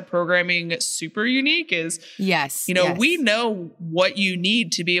makes our programming super unique is, we know what you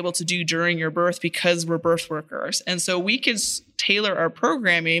need to be able to do during your birth because we're birth workers. And so we can tailor our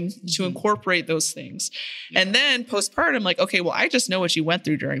programming to incorporate those things. And then postpartum, I just know what you went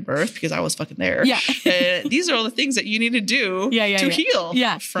through during birth because I was fucking there. These are all the things that you need to do to heal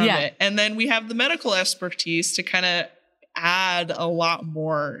from it. And then we have the medical expertise to kind of add a lot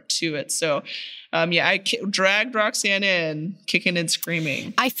more to it. So, I dragged Roxanne in, kicking and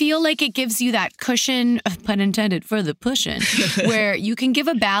screaming. I feel like it gives you that cushion, pun intended, for the pushing, where you can give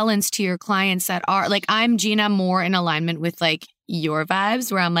a balance to your clients that are I'm Gina, more in alignment with your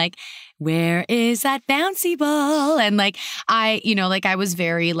vibes, where I'm where is that bouncy ball? And I was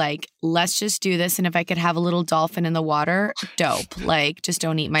very let's just do this. And if I could have a little dolphin in the water, dope. Just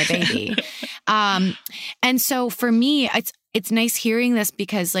don't eat my baby. And so for me, it's nice hearing this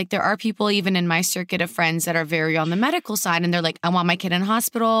because there are people even in my circuit of friends that are very on the medical side and they're I want my kid in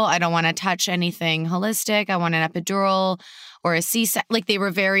hospital. I don't want to touch anything holistic. I want an epidural or a C-section. They were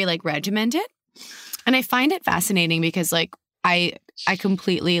very regimented. And I find it fascinating because I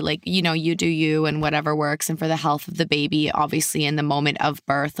completely you do you and whatever works. And for the health of the baby, obviously in the moment of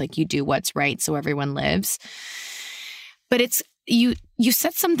birth, you do what's right so everyone lives. But it's, you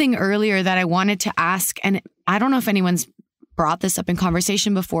said something earlier that I wanted to ask, and I don't know if anyone's brought this up in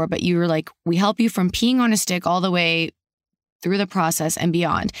conversation before, but you were we help you from peeing on a stick all the way through the process and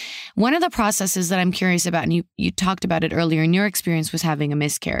beyond. One of the processes that I'm curious about, and you talked about it earlier in your experience, was having a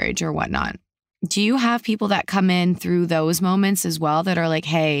miscarriage or whatnot. Do you have people that come in through those moments as well that are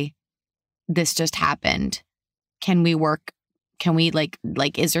hey, this just happened? Can we work? Can we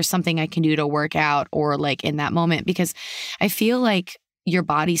is there something I can do to work out or in that moment? Because I feel your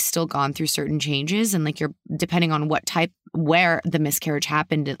body's still gone through certain changes and you're depending on where the miscarriage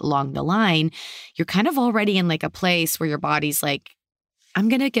happened along the line, you're kind of already in a place where your body's I'm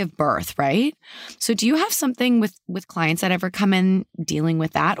going to give birth, right? So do you have something with clients that ever come in dealing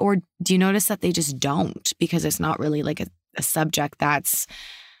with that? Or do you notice that they just don't because it's not really a subject that's,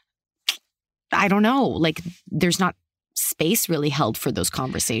 I don't know, there's not space really held for those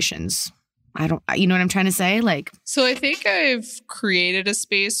conversations? You know what I'm trying to say? So I think I've created a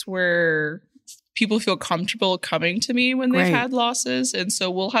space where people feel comfortable coming to me when they've had losses. And so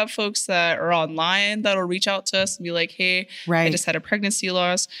we'll have folks that are online that'll reach out to us and be hey, I just had a pregnancy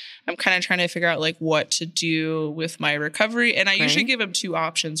loss. I'm kind of trying to figure out what to do with my recovery. And I usually give them 2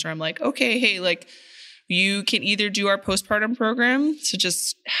 options where I'm okay, hey, You can either do our postpartum program to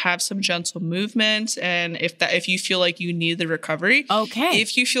just have some gentle movement. And if you feel like you need the recovery,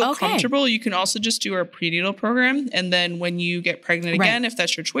 if you feel comfortable, you can also just do our prenatal program. And then when you get pregnant again, if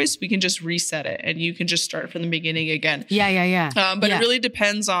that's your choice, we can just reset it and you can just start from the beginning again. But it really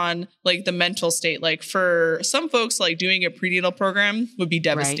depends on like the mental state. Like for some folks, like doing a prenatal program would be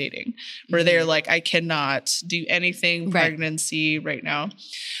devastating, where they're like, I cannot do anything pregnancy right now.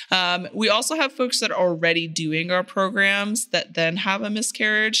 We also have folks that are already doing our programs that then have a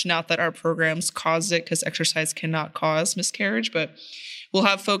miscarriage. Not that our programs cause it, because exercise cannot cause miscarriage, but we'll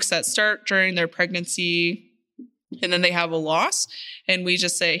have folks that start during their pregnancy and then they have a loss. And we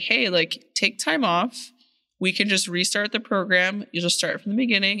just say, hey, like take time off. We can just restart the program. You just start from the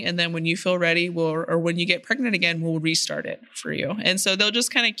beginning. And then when you feel ready, or when you get pregnant again, we'll restart it for you. And so they'll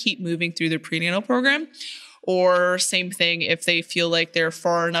just kind of keep moving through the prenatal program. Or same thing, if they feel like they're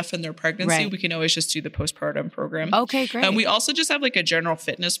far enough in their pregnancy, we can always just do the postpartum program. Okay, great. And we also just have like a general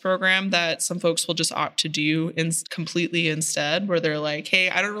fitness program that some folks will just opt to do completely instead, where they're like, hey,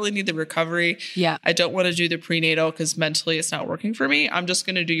 I don't really need the recovery. I don't want to do the prenatal because mentally it's not working for me. I'm just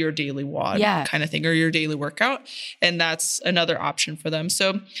going to do your daily WOD kind of thing, or your daily workout. And that's another option for them.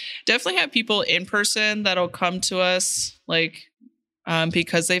 So definitely have people in person that'll come to us like,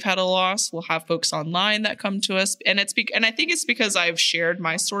 because they've had a loss. We'll have folks online that come to us. And and I think it's because I've shared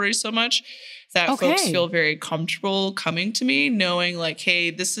my story so much that folks feel very comfortable coming to me, knowing like, hey,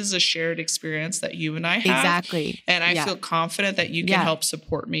 this is a shared experience that you and I have. Exactly. And I feel confident that you can help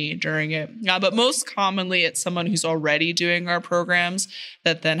support me during it. But most commonly, it's someone who's already doing our programs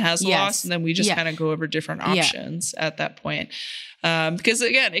that then has loss. And then we just kind of go over different options at that point. Because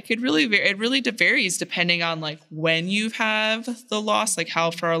again, it really varies depending on like when you have the loss, like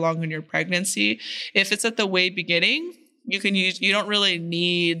how far along in your pregnancy. If it's at the way beginning, you don't really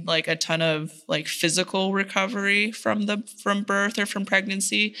need like a ton of like physical recovery from birth or from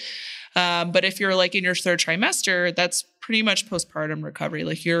pregnancy. But if you're like in your third trimester, that's pretty much postpartum recovery.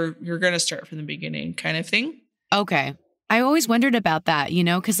 Like you're going to start from the beginning kind of thing. Okay. I always wondered about that,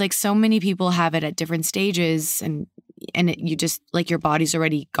 because like so many people have it at different stages and you just like your body's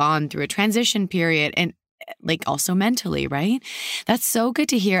already gone through a transition period and like also mentally, right? That's so good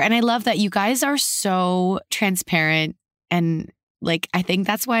to hear. And I love that you guys are so transparent. And like, I think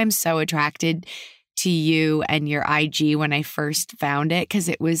that's why I'm so attracted to you and your IG when I first found it, because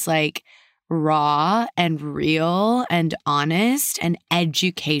it was like raw and real and honest and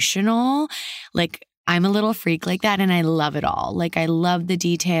educational. Like I'm a little freak like that and I love it all. Like I love the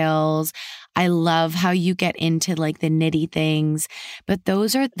details. I love how you get into like the nitty things, but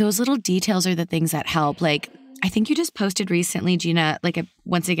those little details are the things that help. Like I think you just posted recently, Gina, like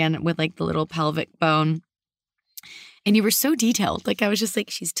once again with like the little pelvic bone, and you were so detailed. Like I was just like,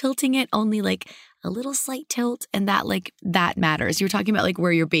 she's tilting it only like a little slight tilt, and that matters. You were talking about like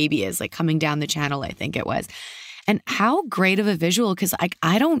where your baby is, like coming down the channel, I think it was. And how great of a visual, because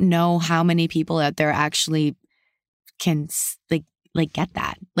I don't know how many people out there actually can like get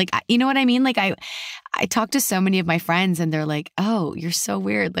that. Like, you know what I mean? Like I talk to so many of my friends and they're like, oh, you're so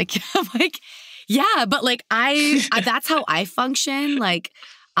weird. Like, I'm like, yeah, but like that's how I function. Like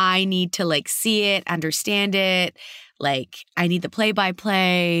I need to like see it, understand it. Like I need the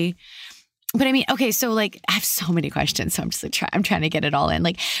play-by-play. But I mean, okay, so like I have so many questions. So I'm just like, I'm trying to get it all in.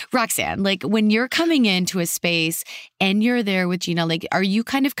 Like Roxanne, like when you're coming into a space and you're there with Gina, like, are you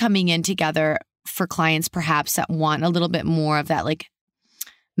kind of coming in together for clients perhaps that want a little bit more of that like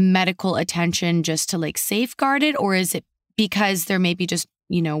medical attention just to like safeguard it? Or is it because they're maybe just,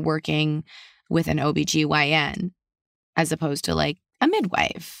 working with an OBGYN as opposed to like a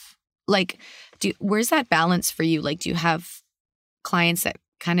midwife? Like, where's that balance for you? Like, do you have clients that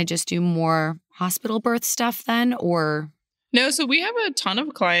kind of just do more hospital birth stuff then, or? No, so we have a ton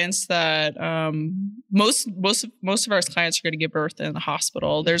of clients that most of our clients are going to give birth in the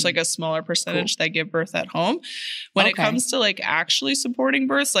hospital. There's like a smaller percentage that give birth at home. When it comes to like actually supporting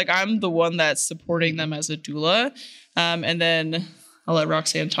births, like I'm the one that's supporting them as a doula. And then I'll let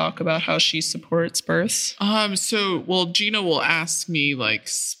Roxanne talk about how she supports births. Gina will ask me like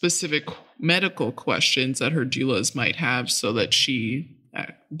specific medical questions that her doulas might have so that she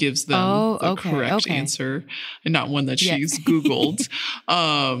gives them the correct answer and not one that she's Googled.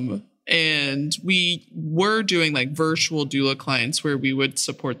 And we were doing like virtual doula clients where we would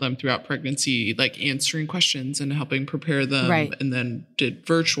support them throughout pregnancy, like answering questions and helping prepare them, and then did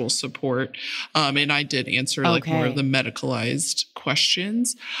virtual support. And I did answer like more of the medicalized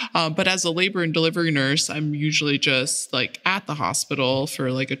questions. But as a labor and delivery nurse, I'm usually just like at the hospital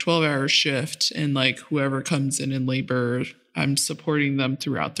for like a 12-hour shift, and like whoever comes in labor I'm supporting them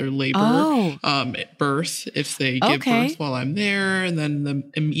throughout their labor, birth, if they give birth while I'm there, and then the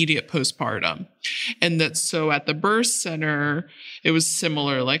immediate postpartum. And that's so at the birth center, it was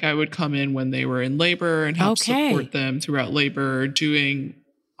similar. Like I would come in when they were in labor and help support them throughout labor, doing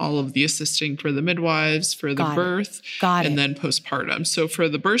all of the assisting for the midwives for the birth and then postpartum. So for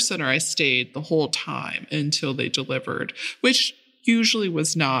the birth center, I stayed the whole time until they delivered, which usually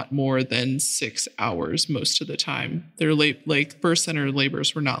was not more than 6 hours most of the time. Their birth center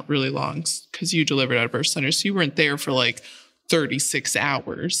labors were not really long because you delivered at a birth center. So you weren't there for like 36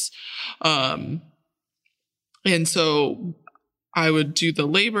 hours. And so I would do the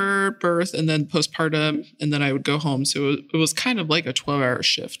labor, birth, and then postpartum, and then I would go home. So it was kind of like a 12-hour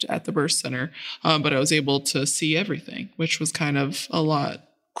shift at the birth center. But I was able to see everything, which was kind of a lot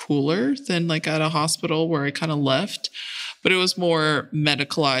cooler than like at a hospital where I kind of left. But it was more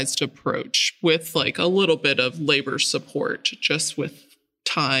medicalized approach with like a little bit of labor support, just with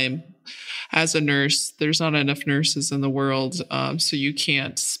time. As a nurse, there's not enough nurses in the world, so you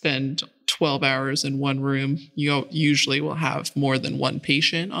can't spend 12 hours in one room. You usually will have more than one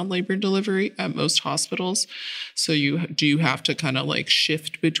patient on labor and delivery at most hospitals. So you do have to kind of like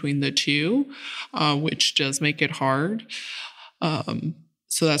shift between the two, which does make it hard.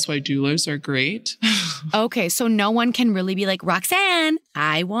 So that's why doulas are great. Okay, so no one can really be like, Roxanne,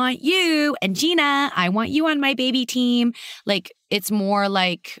 I want you, and Gina, I want you on my baby team. Like, it's more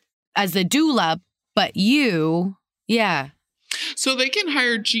like as a doula, but you, So they can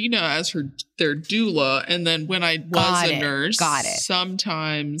hire Gina as their doula, and then when I was a nurse,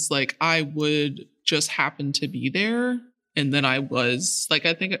 sometimes like I would just happen to be there, and then I was like,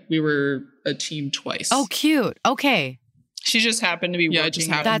 I think we were a team twice. Oh, cute. Okay. She just happened to be working. I just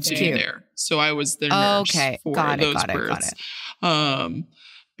happened to be there. So I was the nurse for those births.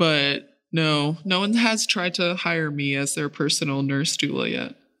 But no one has tried to hire me as their personal nurse doula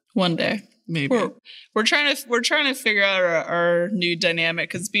yet. One day. Maybe. We're trying to figure out our new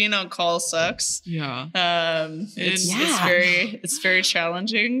dynamic because being on call sucks. Yeah. It's very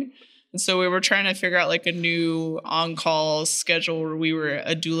challenging. And so we were trying to figure out like a new on-call schedule where we were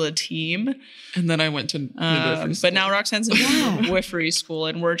a doula team. And then I went to midwifery school. But now Roxanne's in midwifery school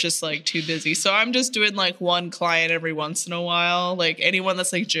and we're just like too busy. So I'm just doing like one client every once in a while. Like anyone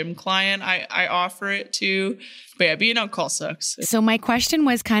that's like gym client, I offer it to. But yeah, being on call sucks. So my question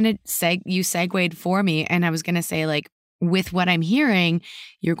was kind of you segued for me. And I was going to say like, with what I'm hearing,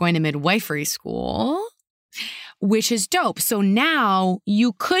 you're going to midwifery school, which is dope. So now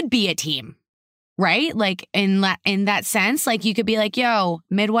you could be a team, right? Like in that sense, like you could be like, yo,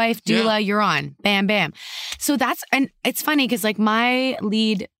 midwife, doula, you're on. Bam, bam. So and it's funny because like my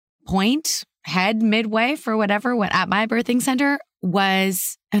lead point, head midwife or whatever, at my birthing center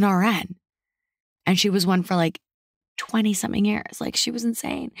was an RN. And she was one for like 20 something years. Like she was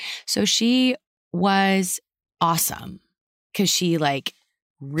insane. So she was awesome because she like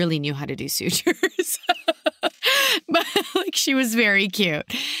really knew how to do sutures. But like she was very cute.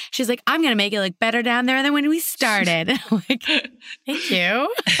 She's like, I'm going to make it look better down there than when we started. I'm like, thank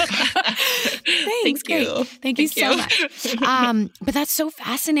you. Thanks. Thank you so much. But that's so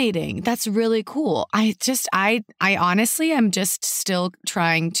fascinating. That's really cool. I honestly am just still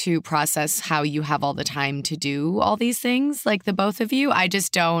trying to process how you have all the time to do all these things. Like the both of you, I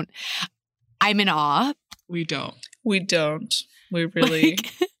just don't. I'm in awe. We don't. We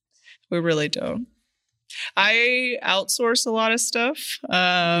really don't. I outsource a lot of stuff.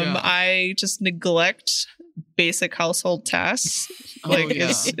 I just neglect basic household tasks.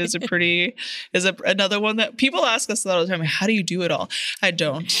 Is another one that people ask us all the time. How do you do it all? I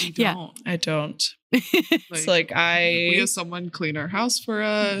don't. I don't. It's like we have someone clean our house for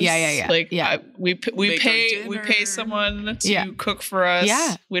us. We pay someone to cook for us.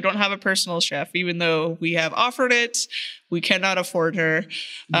 Yeah. We don't have a personal chef, even though we have offered it. We cannot afford her.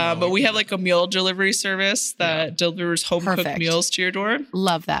 But we have like a meal delivery service that delivers home cooked meals to your door.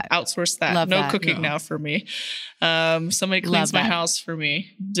 Love that. Outsource that. No cooking now for me. Somebody cleans my house for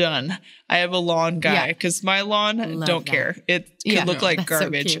me. Done. I have a lawn guy because my lawn, don't care. It could look like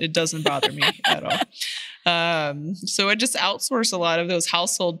garbage. So it doesn't bother me at all. So I just outsource a lot of those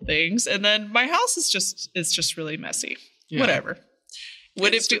household things. And then my house is just really messy. Yeah. Whatever.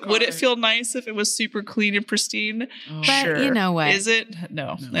 Would it feel nice if it was super clean and pristine? Oh. Sure. But you know what? Is it?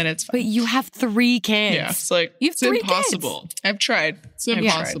 No. Then it's fine. But you have 3 kids. Yeah. It's like, you have 3 impossible. Kids. I've tried. It's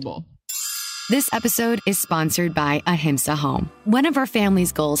impossible. This episode is sponsored by Ahimsa Home. One of our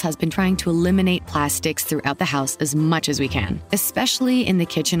family's goals has been trying to eliminate plastics throughout the house as much as we can, especially in the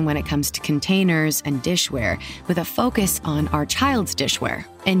kitchen when it comes to containers and dishware, with a focus on our child's dishware.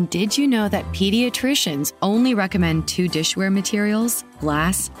 And did you know that pediatricians only recommend 2 dishware materials,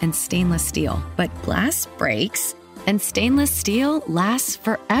 glass and stainless steel? But glass breaks, and stainless steel lasts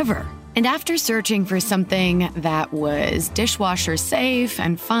forever. And after searching for something that was dishwasher safe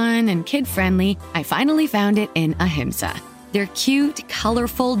and fun and kid-friendly, I finally found it in Ahimsa. Their cute,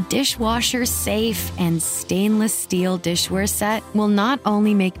 colorful, dishwasher safe and stainless steel dishware set will not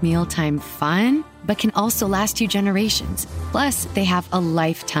only make mealtime fun, but can also last you generations. Plus, they have a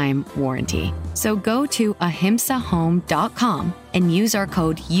lifetime warranty. So go to ahimsahome.com and use our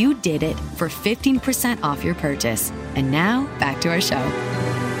code YOUDIDIT for 15% off your purchase. And now, back to our show.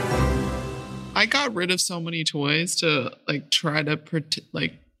 I got rid of so many toys to try to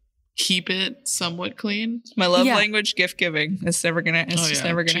keep it somewhat clean. My love language, gift giving. It's never gonna. It's just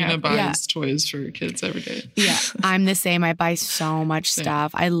never gonna happen. Gina buys toys for kids every day. Yeah, I'm the same. I buy so much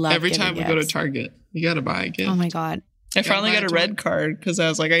stuff. I love every time we gifts. go to Target. You gotta buy a gift. Oh my God. I finally got a red card because I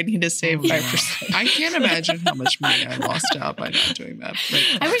was like, I need to save 5%. I can't imagine how much money I lost out by not doing that.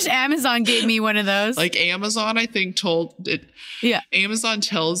 I wish Amazon gave me one of those. Amazon, I think told it. Yeah. Amazon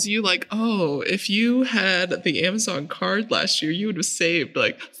tells you if you had the Amazon card last year, you would have saved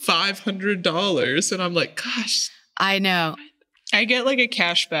 $500. And I'm like, gosh. I know. I get a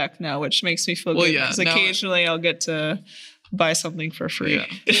cash back now, which makes me feel good because occasionally I'll get to buy something for free. Yeah.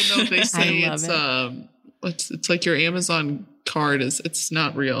 Well, no, they say it's like your Amazon card it's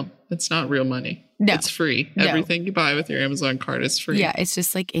not real. It's not real money. No. It's free. No. Everything you buy with your Amazon card is free. Yeah, it's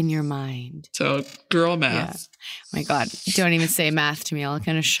just in your mind. So girl math. Yeah. My God, don't even say math to me. I'll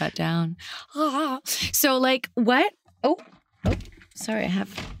kind of shut down. So what? Oh, sorry. I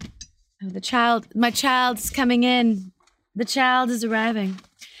have the child. My child's coming in. The child is arriving.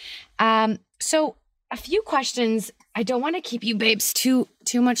 So a few questions. I don't want to keep you babes too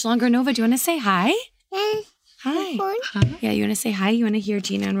much longer. Nova, do you want to say hi? Hi. Yeah, you want to say hi? You want to hear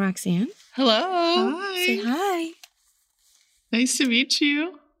Gina and Roxanne? Hello. Hi. Say hi. Nice to meet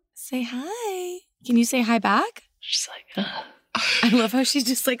you. Say hi. Can you say hi back? She's like, I love how she's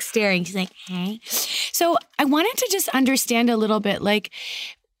just staring. She's like, hey. So I wanted to just understand a little bit,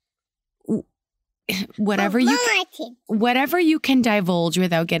 whatever you can divulge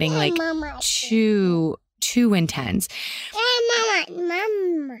without getting too intense.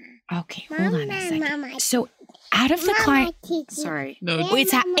 Mama. Okay, hold on a second. So out of the client, sorry, no,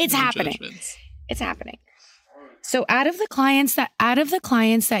 it's happening. Judgments. It's happening. So out of the clients that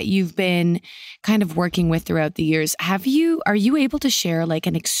you've been kind of working with throughout the years, are you able to share an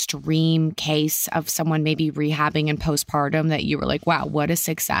extreme case of someone maybe rehabbing and postpartum that you were like, wow, what a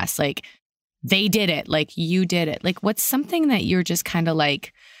success. They did it. You did it. What's something that you're just kind of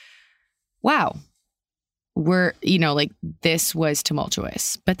wow, this was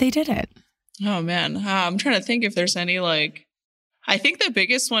tumultuous, but they did it. Oh man. I'm trying to think if there's any I think the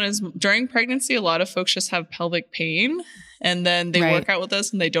biggest one is during pregnancy, a lot of folks just have pelvic pain and then they work out with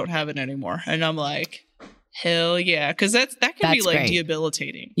us and they don't have it anymore. And I'm like, hell yeah. Cause that can be great.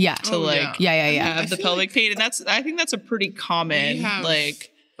 Debilitating. Yeah. To have the pelvic pain. And I think that's a pretty common,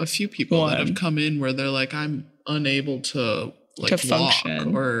 a few people that have come in where they're like, I'm unable to walk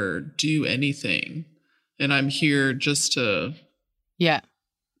function or do anything. And I'm here just to,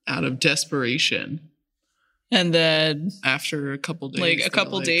 out of desperation. And then after a couple days,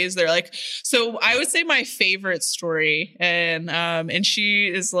 days, they're like, so I would say my favorite story. And she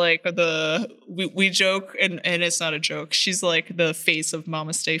is we joke and it's not a joke. She's the face of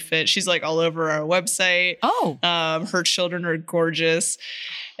Mamastefit. She's all over our website. Oh, her children are gorgeous.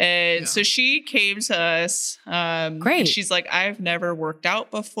 And so she came to us. Great. She's like, I've never worked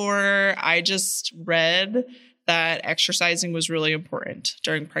out before. I just read that exercising was really important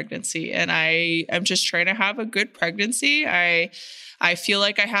during pregnancy. And I am just trying to have a good pregnancy. I feel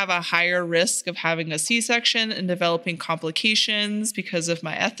like I have a higher risk of having a C-section and developing complications because of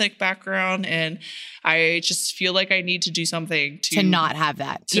my ethnic background. And I just feel like I need to do something to not have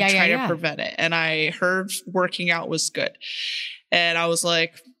that. To try to prevent it. And I heard working out was good. And I was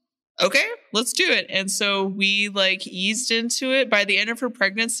like, okay, let's do it. And so we eased into it. By the end of her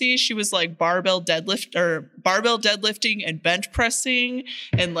pregnancy, she was barbell deadlifting and bench pressing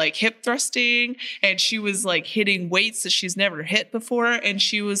and hip thrusting. And she was hitting weights that she's never hit before. And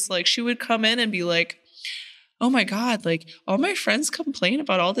she was she would come in and be like, oh my God, like all my friends complain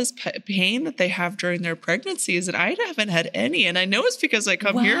about all this pain that they have during their pregnancies, and I haven't had any. And I know it's because I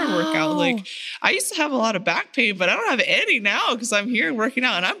come here and work out. Like I used to have a lot of back pain, but I don't have any now because I'm here working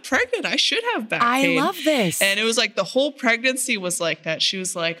out and I'm pregnant. I should have back pain. I love this. And it was like the whole pregnancy was like that. She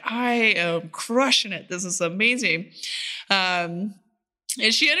was like, I am crushing it. This is amazing. And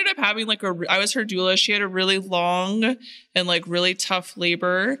she ended up having like I was her doula. She had a really long and like really tough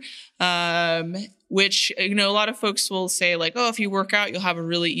labor. Which, you know, a lot of folks will say like, oh, if you work out, you'll have a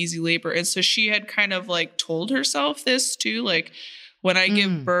really easy labor. And so she had kind of like told herself this too, like when I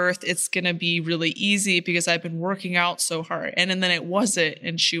give birth, it's going to be really easy because I've been working out so hard. And then it wasn't.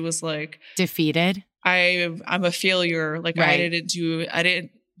 And she was like defeated. I'm a failure. Like I didn't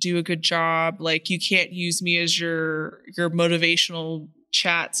do a good job. Like you can't use me as your motivational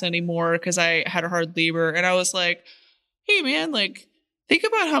chats anymore because I had a hard labor. And I was like, hey man, like, think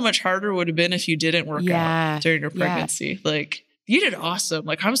about how much harder it would have been if you didn't work out during your pregnancy. Like, you did awesome.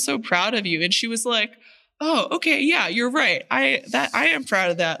 Like, I'm so proud of you. And she was like, oh, okay, yeah, you're right. I am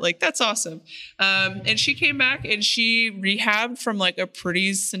proud of that. Like, that's awesome. And she came back and she rehabbed from like a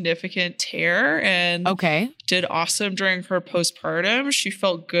pretty significant tear and did awesome during her postpartum. She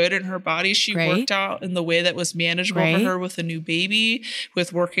felt good in her body. She worked out in the way that was manageable for her with a new baby,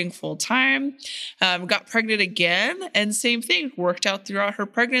 with working full time, got pregnant again. And same thing, worked out throughout her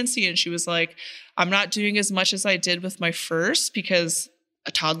pregnancy. And she was like, I'm not doing as much as I did with my first because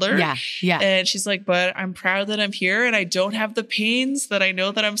a toddler. Yeah. And she's like, but I'm proud that I'm here and I don't have the pains that I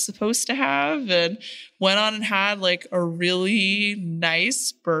know that I'm supposed to have. And went on and had like a really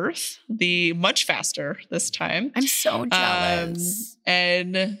nice birth, much faster this time. I'm so jealous.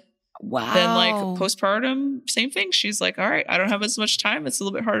 And then like postpartum, same thing. She's like, all right, I don't have as much time. It's a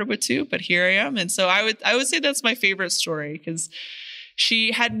little bit harder with two, but here I am. And so I would say that's my favorite story because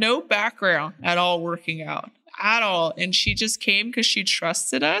she had no background at all working out. At all. And she just came because she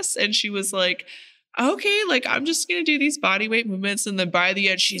trusted us. And she was like, okay, like I'm just going to do these body weight movements. And then by the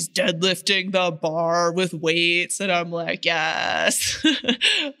end, she's deadlifting the bar with weights. And I'm like, yes.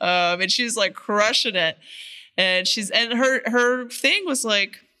 And she's like crushing it. And her thing was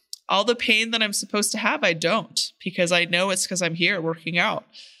like, all the pain that I'm supposed to have, I don't, because I know it's because I'm here working out.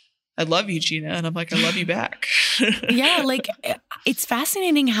 I love you, Gina. And I'm like, I love you back. Yeah. Like it's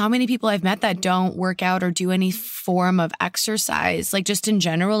fascinating how many people I've met that don't work out or do any form of exercise, like just in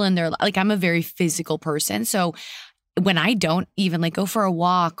general in their, like I'm a very physical person. So when I don't even like go for a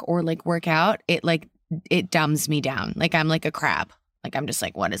walk or like work out, it dumbs me down. Like I'm like a crab. Like I'm just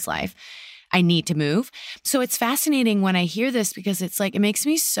like, what is life? I need to move. So it's fascinating when I hear this because it's like, it makes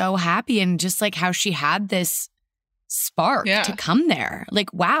me so happy. And just like how she had this spark to come there.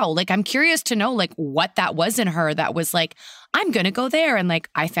 Like, wow. Like, I'm curious to know like what that was in her that was like, I'm going to go there. And like,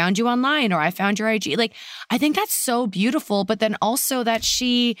 I found you online or I found your IG. Like, I think that's so beautiful. But then also that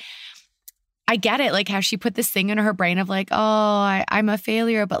I get it. Like how she put this thing in her brain of like, oh, I'm a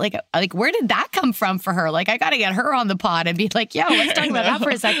failure. But like, where did that come from for her? Like, I got to get her on the pod and be like, yo, let's talk about that for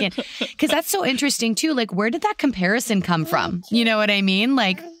a second. Cause that's so interesting too. Like, where did that comparison come from? You know what I mean?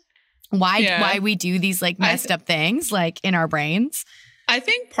 Like, why we do these like messed up things like in our brains. I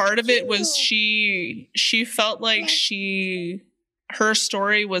think part of it was she felt like her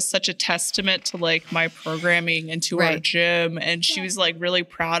story was such a testament to like my programming and to our gym. And she was like really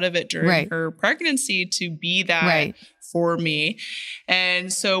proud of it during her pregnancy to be that for me.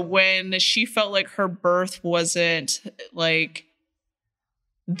 And so when she felt like her birth wasn't like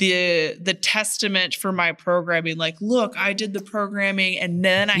the testament for my programming, like, look, I did the programming and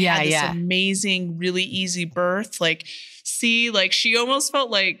then I had this amazing, really easy birth. Like, see, like she almost felt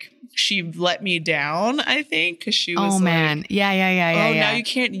like she let me down, I think, because she was now you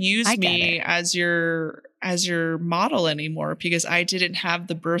can't use me as your model anymore because I didn't have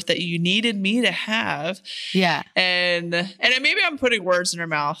the birth that you needed me to have. Yeah. And maybe I'm putting words in her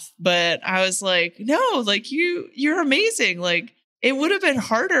mouth, but I was like, no, like you're amazing. Like, it would have been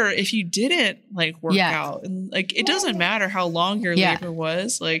harder if you didn't like work out. And like, it doesn't matter how long your labor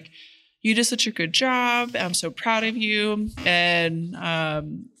was. Like, you did such a good job. I'm so proud of you. And I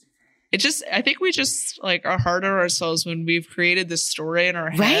think we just like are hard on ourselves when we've created this story in our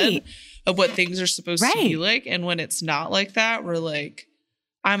head of what things are supposed to be like. And when it's not like that, we're like,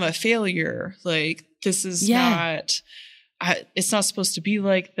 I'm a failure. Like, this is it's not supposed to be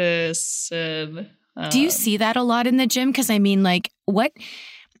like this. And do you see that a lot in the gym? Because I mean, like,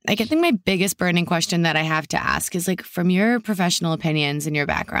 I think my biggest burning question that I have to ask is like, from your professional opinions and your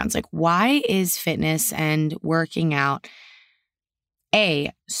backgrounds, like, why is fitness and working out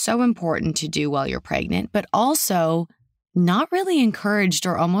so important to do while you're pregnant, but also not really encouraged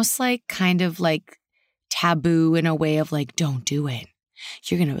or almost like kind of like taboo in a way of like, don't do it.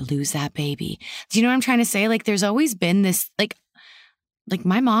 You're going to lose that baby. Do you know what I'm trying to say? Like, there's always been this, like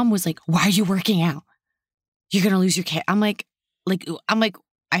my mom was like, why are you working out? You're going to lose your kid. I'm like,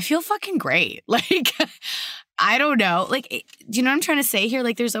 I feel fucking great. Like, I don't know. Like, do you know what I'm trying to say here?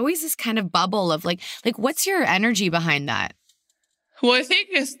 Like, there's always this kind of bubble of like, what's your energy behind that? Well, I think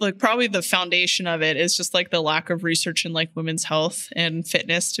it's like probably the foundation of it is just like the lack of research in like women's health and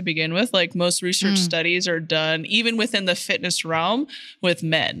fitness to begin with. Like most research studies are done even within the fitness realm with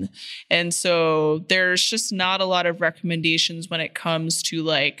men. And so there's just not a lot of recommendations when it comes to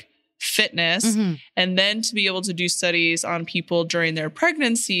like fitness. And then to be able to do studies on people during their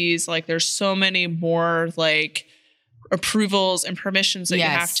pregnancies, like there's so many more like approvals and permissions that you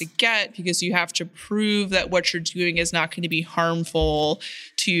have to get because you have to prove that what you're doing is not going to be harmful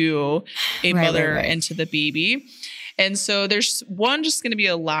to a mother and to the baby. And so there's just going to be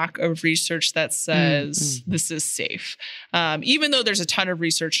a lack of research that says this is safe, even though there's a ton of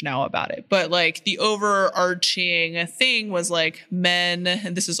research now about it. But like the overarching thing was like men,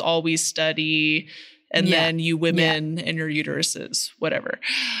 and this is all we study. And then you women and your uteruses, whatever.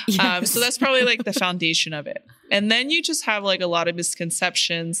 So that's probably like the foundation of it. And then you just have like a lot of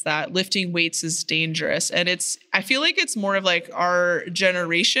misconceptions that lifting weights is dangerous. And I feel like it's more of like our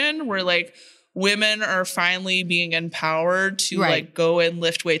generation where like women are finally being empowered to like go and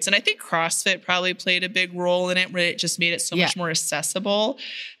lift weights. And I think CrossFit probably played a big role in it where it just made it so much more accessible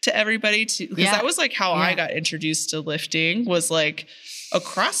to everybody because that was like how I got introduced to lifting was like a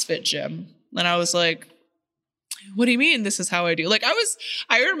CrossFit gym. And I was like, what do you mean this is how I do? Like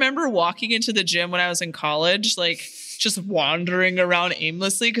I remember walking into the gym when I was in college, like just wandering around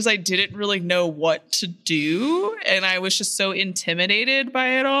aimlessly because I didn't really know what to do. And I was just so intimidated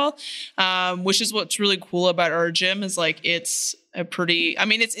by it all, which is what's really cool about our gym is like, it's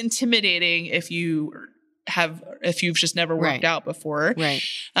intimidating if you've just never worked out before. Right.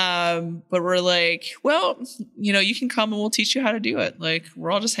 But we're like, well, you can come and we'll teach you how to do it. Like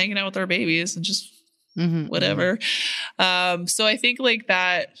we're all just hanging out with our babies and just whatever. So I think like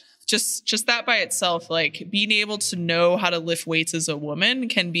that, just that by itself, like being able to know how to lift weights as a woman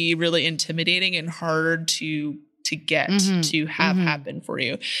can be really intimidating and hard to get to have happen for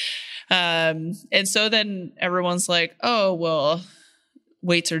you. And so then everyone's like, oh, well,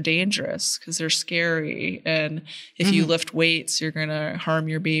 weights are dangerous because they're scary. And if you lift weights, you're going to harm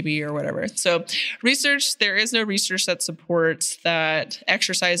your baby or whatever. So there is no research that supports that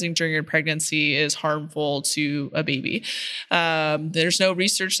exercising during your pregnancy is harmful to a baby. There's no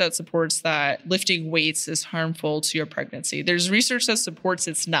research that supports that lifting weights is harmful to your pregnancy. There's research that supports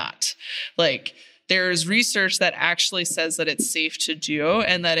it's not. Like, there's research that actually says that it's safe to do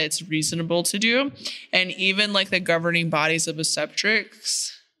and that it's reasonable to do. And even like the governing bodies of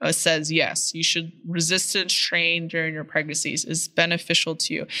obstetrics says, yes, you should resistance train during your pregnancies is beneficial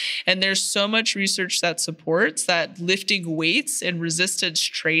to you. And there's so much research that supports that lifting weights and resistance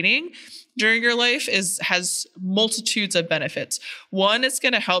training during your life has multitudes of benefits. One, it's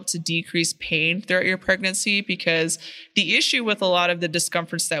going to help to decrease pain throughout your pregnancy because the issue with a lot of the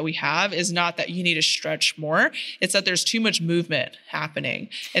discomforts that we have is not that you need to stretch more. It's that there's too much movement happening.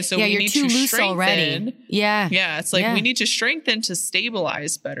 And so we need to strengthen. Already. Yeah. It's like we need to strengthen to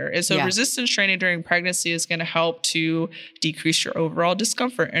stabilize better. And so resistance training during pregnancy is going to help to decrease your overall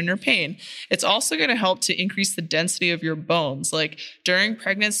discomfort and your pain. It's also going to help to increase the density of your bones. Like during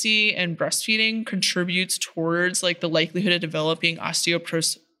pregnancy and breastfeeding contributes towards like the likelihood of developing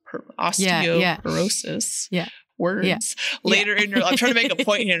osteoporosis. Words later in your life. I'm trying to make a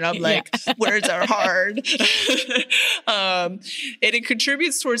point here and I'm like, words are hard. And it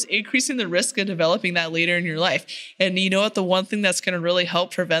contributes towards increasing the risk of developing that later in your life. And you know what? The one thing that's going to really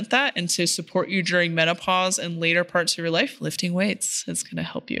help prevent that and to support you during menopause and later parts of your life, lifting weights is going to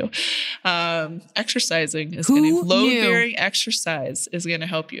help you. Exercising is going to, load-bearing exercise is going to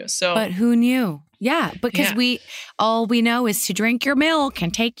help you. So, but who knew? Yeah, because all we know is to drink your milk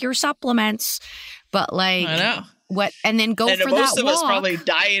and take your supplements. But like, I know. What? And then go for that walk. Most of us probably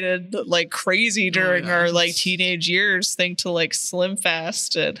dieted like crazy during our like teenage years, thanks to like Slim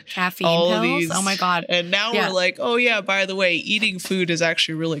Fast and caffeine all pills. These. Oh my God. And now we're like, oh yeah, by the way, eating food is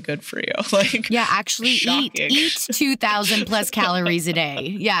actually really good for you. Like, actually eat 2,000 plus calories a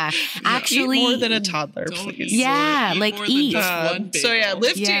day. Yeah. Actually eat more than a toddler, please. Yeah. Eat.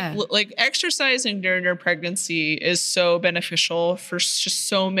 Lifting, like exercising during your pregnancy is so beneficial for just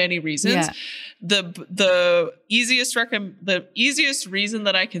so many reasons. Yeah. The easiest reason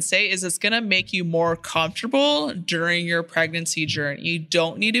that I can say is it's going to make you more comfortable during your pregnancy journey. You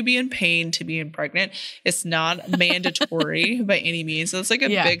don't need to be in pain to be pregnant. It's not mandatory by any means. So it's like a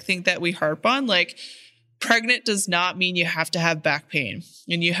big thing that we harp on. Like pregnant does not mean you have to have back pain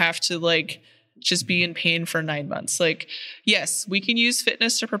and you have to like just be in pain for 9 months. Like, yes, we can use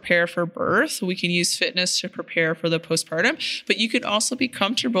fitness to prepare for birth. We can use fitness to prepare for the postpartum, but you could also be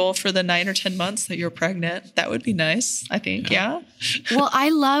comfortable for the 9 or 10 months that you're pregnant. That would be nice, I think. Yeah. Well,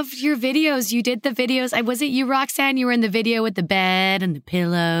 I love your videos. You did the videos. Was it you, Roxanne? You were in the video with the bed and the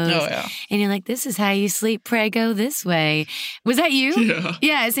pillows. Oh, yeah. And you're like, this is how you sleep. Pray go this way. Was that you? Yeah.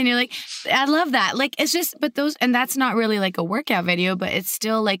 Yes. And you're like, I love that. Like, it's just, but those, and that's not really like a workout video, but it's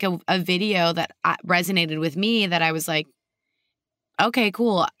still like a video that resonated with me that I was like, okay,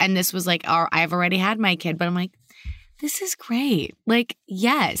 cool. And this was like, I've already had my kid, but I'm like, this is great. Like,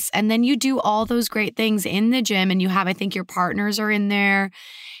 yes. And then you do all those great things in the gym and you have, I think your partners are in there.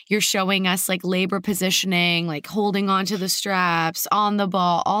 You're showing us like labor positioning, like holding onto the straps, on the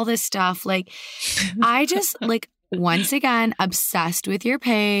ball, all this stuff. Like, I just like, once again, obsessed with your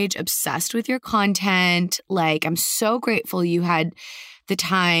page, obsessed with your content. Like, I'm so grateful you had the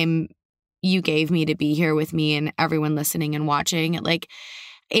time you gave me to be here with me and everyone listening and watching. Like,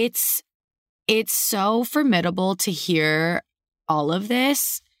 it's so formidable to hear all of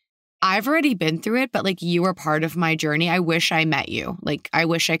this. I've already been through it, but like you were part of my journey. I wish I met you. Like, I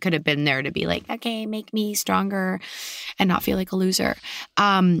wish I could have been there to be like, okay, make me stronger and not feel like a loser.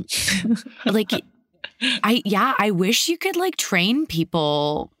 Like, I wish you could like train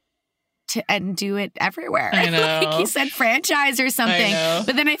people and do it everywhere. I know. Like you said, franchise or something.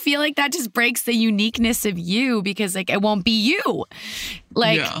 But then I feel like that just breaks the uniqueness of you because like it won't be you.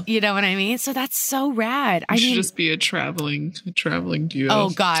 Like, you know what I mean? So that's so rad. I should just be a traveling duo. Oh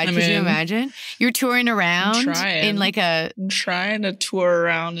God, could you imagine? You're touring around in like I'm trying to tour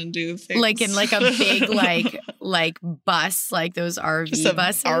around and do things. Like in like a big like bus, like those RV just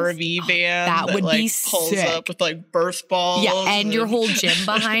buses. RV van that would like be pulls sick. up with like birth balls. Yeah, and your whole gym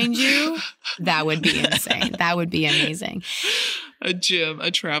behind you. That would be insane. That would be amazing. A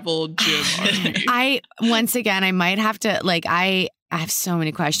travel gym RV. I might have to like I have so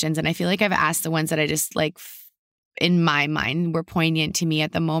many questions and I feel like I've asked the ones that I just like in my mind were poignant to me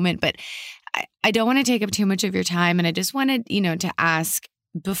at the moment, but I don't want to take up too much of your time. And I just wanted, to ask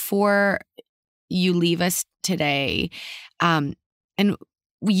before you leave us today, and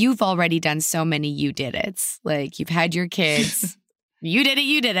you've already done so many you did it's. Like you've had your kids. You did it,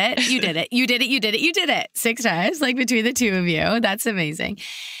 you did it, you did it, you did it, you did it, you did it 6 times, like between the two of you. That's amazing.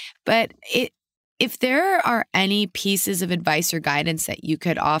 But if there are any pieces of advice or guidance that you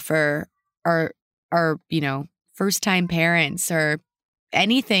could offer or first-time parents or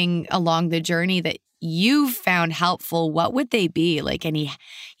anything along the journey that you've found helpful, what would they be? Like any,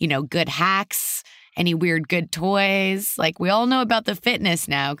 good hacks, any weird good toys? Like we all know about the fitness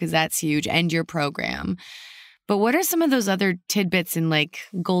now because that's huge and your program. But what are some of those other tidbits and like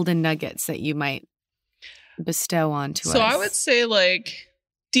golden nuggets that you might bestow onto us? So I would say like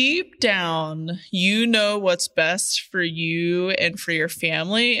deep down, you know what's best for you and for your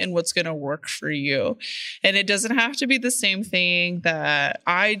family and what's going to work for you. And it doesn't have to be the same thing that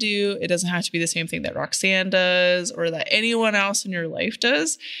I do. It doesn't have to be the same thing that Roxanne does or that anyone else in your life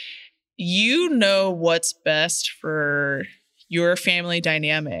does. You know what's best for your family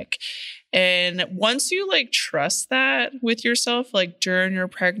dynamic. And once you like trust that with yourself, like during your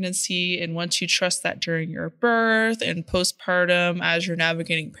pregnancy, and once you trust that during your birth and postpartum as you're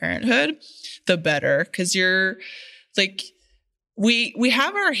navigating parenthood, the better. Because you're like, we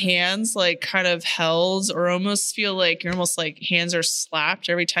have our hands like kind of held or almost feel like you're almost like hands are slapped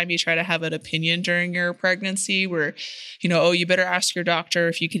every time you try to have an opinion during your pregnancy where, you better ask your doctor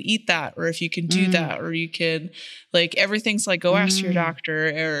if you can eat that or if you can do that or you can like everything's like, go ask your doctor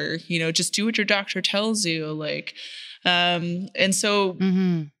or, just do what your doctor tells you. Like, and so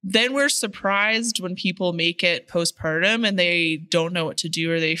then we're surprised when people make it postpartum and they don't know what to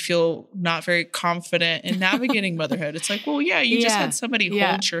do or they feel not very confident in navigating motherhood. It's like, well, yeah, you just had somebody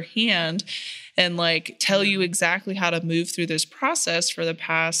hold your hand and like tell you exactly how to move through this process for the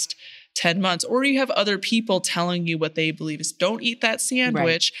past 10 months, or you have other people telling you what they believe is don't eat that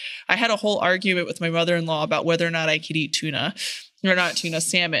sandwich. Right. I had a whole argument with my mother-in-law about whether or not I could eat tuna. Or not tuna,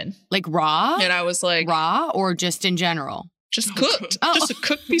 salmon. Like raw? And I was like... Raw or just in general? Just cooked. Oh. Just a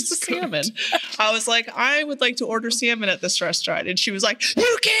cooked piece of salmon. I was like, I would like to order salmon at this restaurant. And she was like,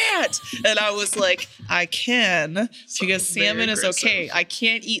 you can't. And I was like, I can because salmon is okay. I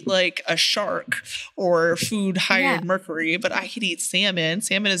can't eat like a shark or food higher in mercury, but I could eat salmon.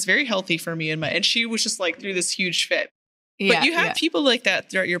 Salmon is very healthy for me. And she was just like through this huge fit. But you have people like that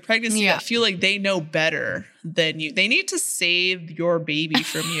throughout your pregnancy that feel like they know better than you. They need to save your baby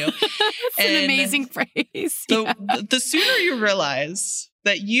from you. That's an amazing phrase. The sooner you realize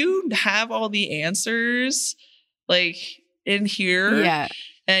that you have all the answers like in here. Yeah.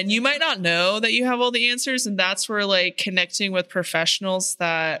 And you might not know that you have all the answers. And that's where like connecting with professionals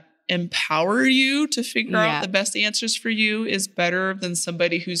that empower you to figure out the best answers for you is better than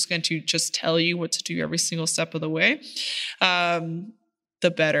somebody who's going to just tell you what to do every single step of the way.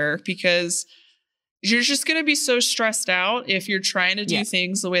 The better, because you're just going to be so stressed out if you're trying to do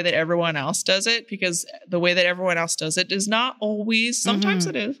things the way that everyone else does it, because the way that everyone else does it is not always, sometimes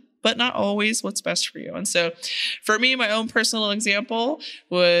it is, but not always what's best for you. And so for me, my own personal example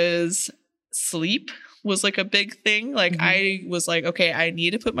was sleep was like a big thing. Like I was like, okay, I need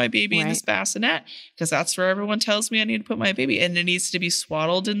to put my baby in this bassinet because that's where everyone tells me I need to put my baby, and it needs to be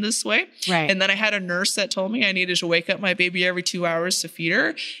swaddled in this way. Right. And then I had a nurse that told me I needed to wake up my baby every 2 hours to feed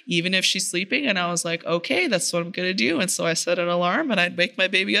her, even if she's sleeping. And I was like, okay, that's what I'm going to do. And so I set an alarm and I'd wake my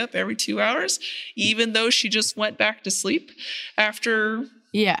baby up every 2 hours, even though she just went back to sleep after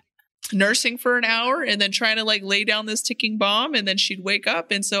nursing for an hour and then trying to like lay down this ticking bomb, and then she'd wake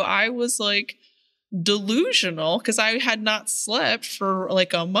up. And so I was like delusional because I had not slept for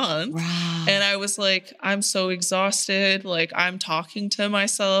like a month. Wow. And I was like, I'm so exhausted. Like I'm talking to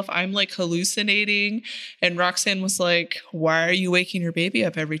myself. I'm like hallucinating. And Roxanne was like, why are you waking your baby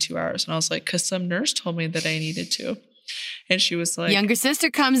up every 2 hours? And I was like, because some nurse told me that I needed to. And she was like, younger sister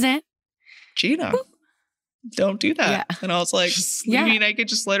comes in. Gina, don't do that. Yeah. And I was like, you mean I could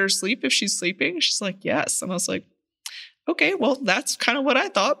just let her sleep if she's sleeping? She's like, yes. And I was like, okay, well, that's kind of what I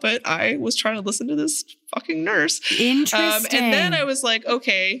thought, but I was trying to listen to this fucking nurse. Interesting. And then I was like,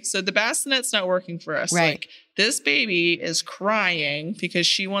 okay, so the bassinet's not working for us. Right. Like this baby is crying because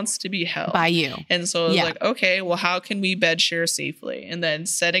she wants to be held. By you. And so I was like, okay, well, how can we bed share safely? And then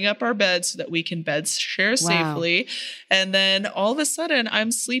setting up our bed so that we can bed share safely. And then all of a sudden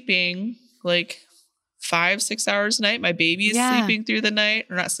I'm sleeping like 5-6 hours a night. My baby is sleeping through the night,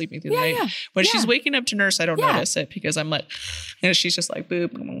 or not sleeping through the night. When she's waking up to nurse, I don't notice it because I'm like, she's just like,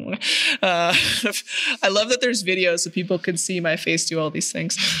 boop. I love that there's videos so people can see my face do all these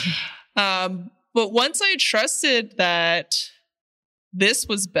things. But once I trusted that this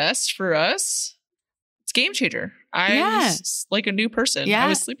was best for us, it's game changer. I was like a new person. I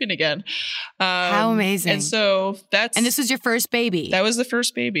was sleeping again. How amazing. And so and this was your first baby. That was the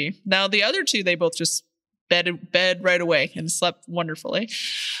first baby. Now the other two, they both just bed right away and slept wonderfully.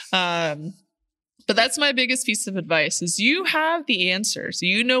 But that's my biggest piece of advice is you have the answers.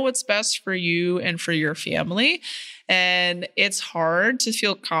 You know what's best for you and for your family. And it's hard to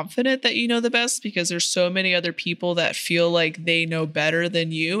feel confident that you know the best because there's so many other people that feel like they know better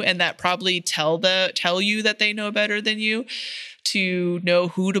than you and that probably tell you that they know better than you, to know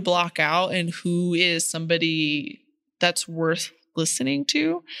who to block out and who is somebody that's worth listening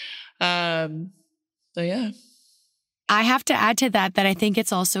to. So yeah. I have to add to that I think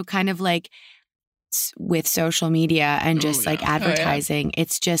it's also kind of like with social media and just like advertising,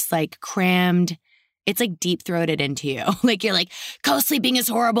 it's just like crammed. It's like deep throated into you. Like you're like, co-sleeping is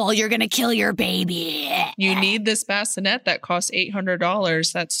horrible. You're going to kill your baby. You need this bassinet that costs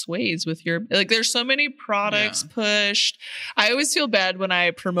 $800 that sways with your, like there's so many products pushed. I always feel bad when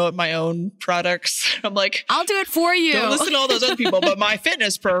I promote my own products. I'm like, I'll do it for you. Don't listen to all those other people, but my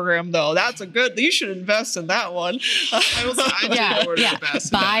fitness program though, that's a good, you should invest in that one. I did order the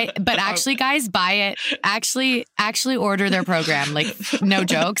bassinet. But actually guys, buy it. Actually order their program. Like no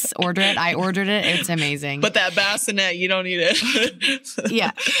jokes, order it. I ordered it. It's amazing. But that bassinet, you don't need it.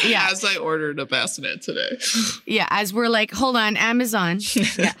 Yeah. As I ordered a bassinet today. As we're like, hold on, Amazon.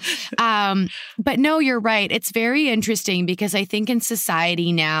 But no, you're right. It's very interesting because I think in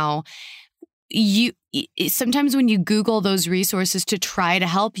society now, sometimes when you Google those resources to try to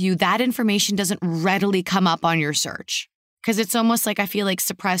help you, that information doesn't readily come up on your search. Because it's almost like I feel like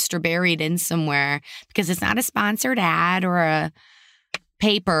suppressed or buried in somewhere because it's not a sponsored ad or a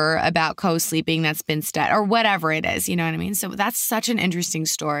paper about co-sleeping that's been or whatever it is, you know what I mean? So that's such an interesting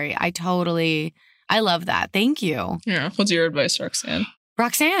story. I love that. Thank you. Yeah. What's your advice, Roxanne? Buy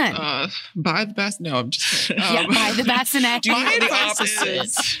the bassinet. No, I'm just kidding. Buy the bassinet. My advice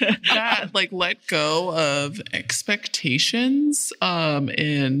is that like let go of expectations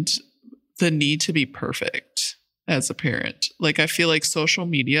and the need to be perfect as a parent. Like I feel like social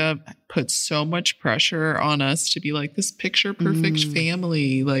media puts so much pressure on us to be like this picture perfect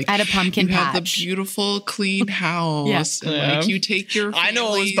family. Like at a pumpkin patch. Have the beautiful clean house. And like you take your family, I know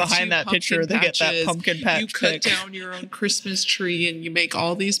what was behind that picture. They get that pumpkin patch. You cut down your own Christmas tree and you make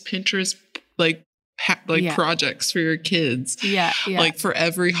all these Pinterest like projects for your kids. Yeah. Like for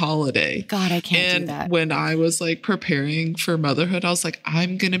every holiday. God, I can't do that. And when I was like preparing for motherhood, I was like,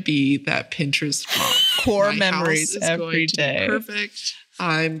 I'm going to be that Pinterest mom. Core memories every day. Perfect.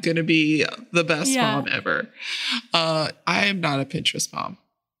 I'm going to be the best mom ever. I am not a Pinterest mom.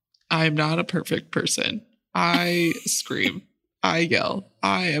 I am not a perfect person. I scream. I yell.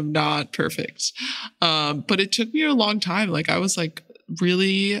 I am not perfect. But it took me a long time. Like I was like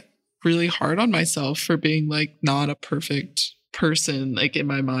really, really hard on myself for being like not a perfect person, like in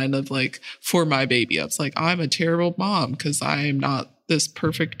my mind of like for my baby. I was like, I'm a terrible mom because I am not this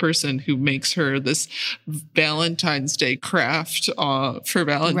perfect person who makes her this Valentine's Day craft for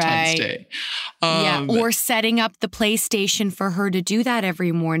Valentine's Day. Or setting up the PlayStation for her to do that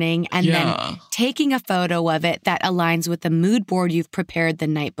every morning and then taking a photo of it that aligns with the mood board you've prepared the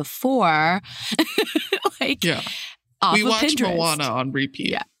night before. We watch Pinterest. Moana on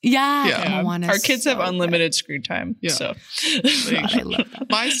repeat. Yeah. Our kids have unlimited screen time. Yeah. So God, I love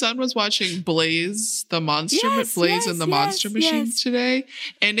that. My son was watching Blaze, the monster, Blaze and the Monster Machines today.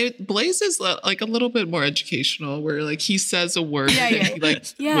 And Blaze is like a little bit more educational where like he says a word and he like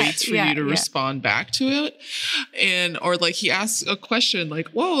waits for you to respond back to it. Or like he asks a question like,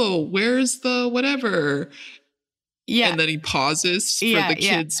 whoa, where's the whatever? Yeah. And then he pauses for the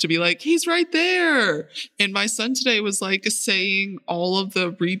kids to be like, he's right there. And my son today was like saying all of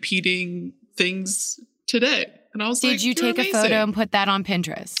the repeating things today. And I was like, did you take amazing. A photo and put that on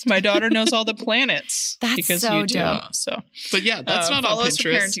Pinterest? My daughter knows all the planets. That's because so you do. dope. So, but yeah, that's not on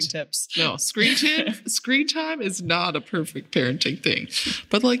Pinterest. Parenting tips. No, screen time is not a perfect parenting thing.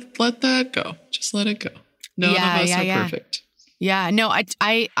 But like, let that go. Just let it go. None of us are perfect. Yeah, no,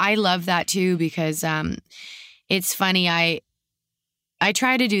 I love that too because it's funny. I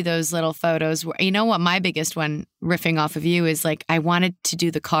try to do those little photos. You know what? My biggest one, riffing off of you, is like I wanted to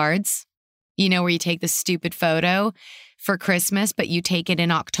do the cards. You know, where you take the stupid photo for Christmas, but you take it in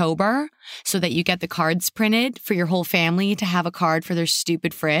October so that you get the cards printed for your whole family to have a card for their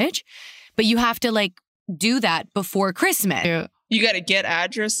stupid fridge. But you have to like do that before Christmas. You got to get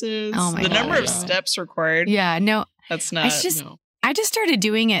addresses. Oh my God, number of steps required. Yeah, no, that's not. It's just. No. I just started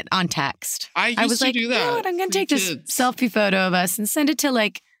doing it on text. I was like, do that. You know what? I'm going to take this selfie photo of us and send it to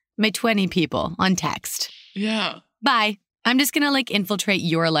like my 20 people on text. Yeah. Bye. I'm just going to like infiltrate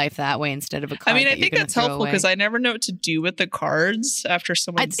your life that way instead of a card. I mean, I think that's helpful because I never know what to do with the cards after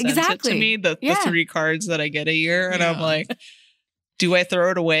someone sends it to me, the 3 cards that I get a year. And I'm like, do I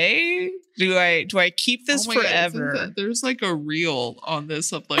throw it away? Do I keep this forever? God, there's like a reel on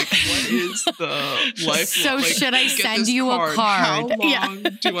this of like, what is the life? So like, should I send you a card? How long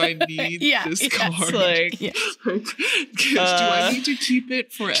do I need this card? Like, do I need to keep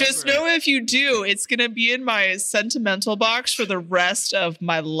it forever? Just know if you do, it's going to be in my sentimental box for the rest of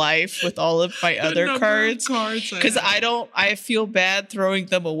my life with all of my other cards. Because I feel bad throwing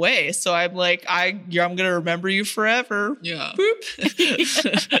them away. So I'm like, I'm going to remember you forever. Yeah.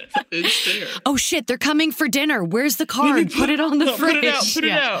 Boop. It's there. Oh shit, they're coming for dinner. Where's the card? Put it on the fridge. Put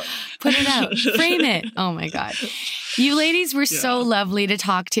it out. Put it out. Frame it. Oh my God. You ladies were so lovely to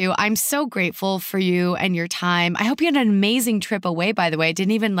talk to. I'm so grateful for you and your time. I hope you had an amazing trip away, by the way. I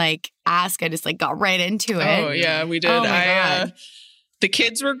didn't even like ask. I just like got right into it. Oh yeah, we did. Oh my God. The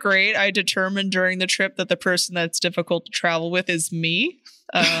kids were great. I determined during the trip that the person that's difficult to travel with is me.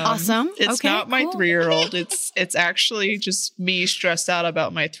 Awesome. It's not my 3-year-old. It's actually just me stressed out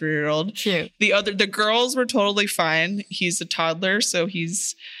about my 3-year-old. Cute. The girls were totally fine. He's a toddler, so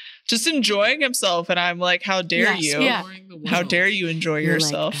he's just enjoying himself. And I'm like, how dare you? Yeah. How dare you enjoy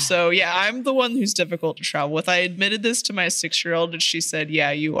yourself? Like, so yeah, I'm the one who's difficult to travel with. I admitted this to my 6-year-old and she said,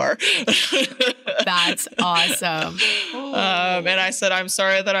 yeah, you are. That's awesome. And I said, I'm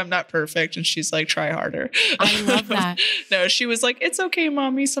sorry that I'm not perfect. And she's like, try harder. I love that. No, she was like, it's okay,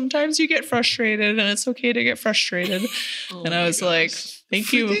 mommy. Sometimes you get frustrated and it's okay to get frustrated. And I was like,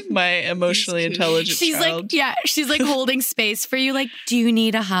 thank you, my emotionally intelligent child. She's like holding space for you. Like, do you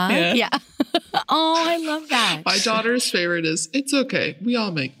need a hug? Yeah. Oh, I love that. My daughter's favorite is, it's okay. We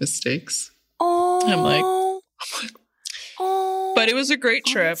all make mistakes. Oh. I'm like, oh. But it was a great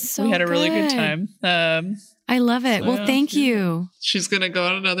trip. So we had a really good time. I love it. Well, thank you. She's going to go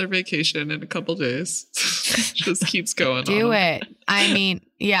on another vacation in a couple days. Just keeps going Do it. I mean,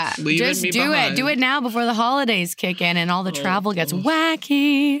 yeah. Just do behind. it. Do it now before the holidays kick in and all the travel gets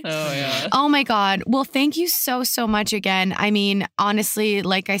wacky. Oh, yeah. Oh, my God. Well, thank you so, so much again. I mean, honestly,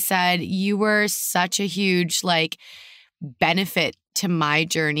 like I said, you were such a huge, like, benefit to my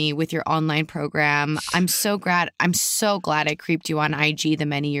journey with your online program. I'm so glad I creeped you on IG the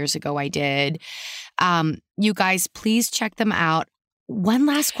many years ago I did. You guys, please check them out. one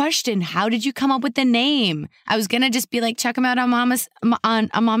last question. How did you come up with the name? I was going to just be like, check them out on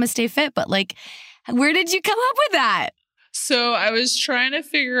Mamastefit, but like, where did you come up with that? So I was trying to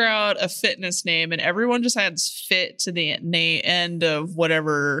figure out a fitness name, and everyone just adds fit to the end of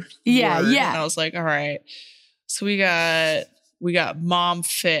whatever word. Yeah. And I was like, all right. So we got mom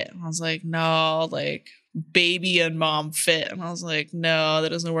fit. And I was like, no, like baby and mom fit. And I was like, no, that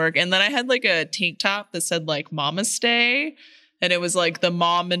doesn't work. And then I had like a tank top that said like Mamastay. And it was like the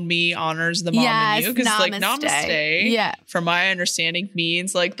mom and me honors the mom and you. Because like namaste, from my understanding,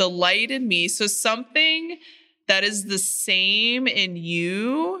 means like the light in me. So something that is the same in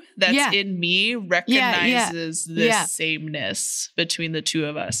you that's in me recognizes this sameness between the two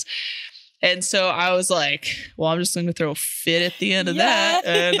of us. And so I was like, well, I'm just going to throw fit at the end of that.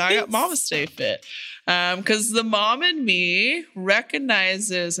 And I got Mamastefit. Because the mom in me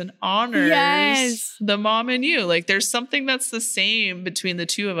recognizes and honors the mom in you. Like there's something that's the same between the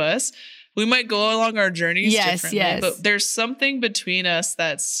two of us. We might go along our journeys differently, but there's something between us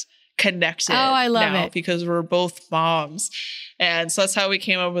that's connected. Oh, I love it. Because we're both moms. And so that's how we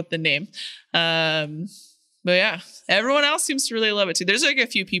came up with the name. But yeah, everyone else seems to really love it too. There's like a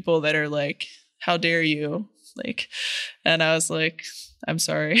few people that are like, how dare you? Like, and I was like, I'm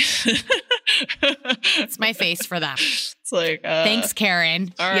sorry. It's my face for them. It's like, thanks,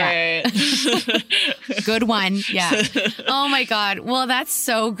 Karen. All right. Good one. Yeah. Oh my God. Well, that's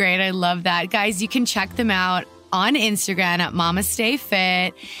so great. I love that. Guys, you can check them out on Instagram at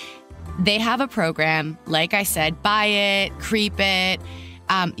Mamastefit. They have a program. Like I said, buy it, creep it.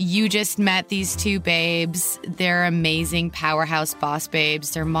 You just met these two babes. They're amazing powerhouse boss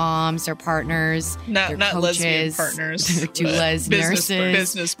babes. They're moms, they're partners, they're not coaches. Lesbian partners. They're two nurses.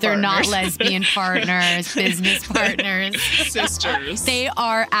 Business partners. They're not lesbian partners, business partners. Sisters. They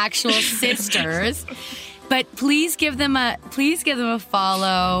are actual sisters. But please give them a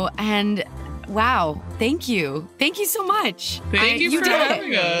follow. And wow, thank you. Thank you so much. Thank you for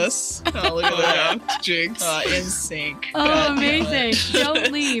having us. Oh, look at that. Jinx. In sync. Oh, God, amazing.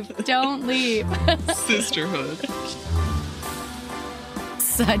 Don't leave. Don't leave. Sisterhood.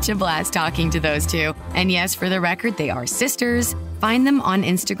 Such a blast talking to those two. And yes, for the record, they are sisters. Find them on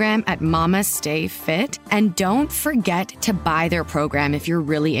Instagram at Mamastefit. And don't forget to buy their program if you're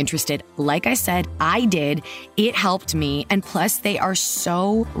really interested. Like I said, I did. It helped me. And plus, they are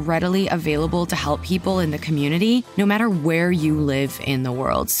so readily available to help people in the community, no matter where you live in the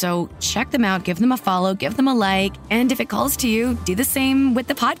world. So check them out. Give them a follow. Give them a like. And if it calls to you, do the same with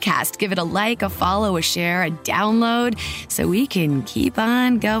the podcast. Give it a like, a follow, a share, a download, so we can keep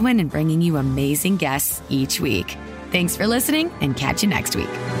on going and bringing you amazing guests each week. Thanks for listening, and catch you next week.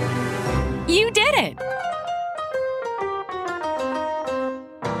 You did it!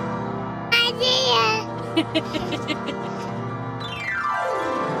 I did it!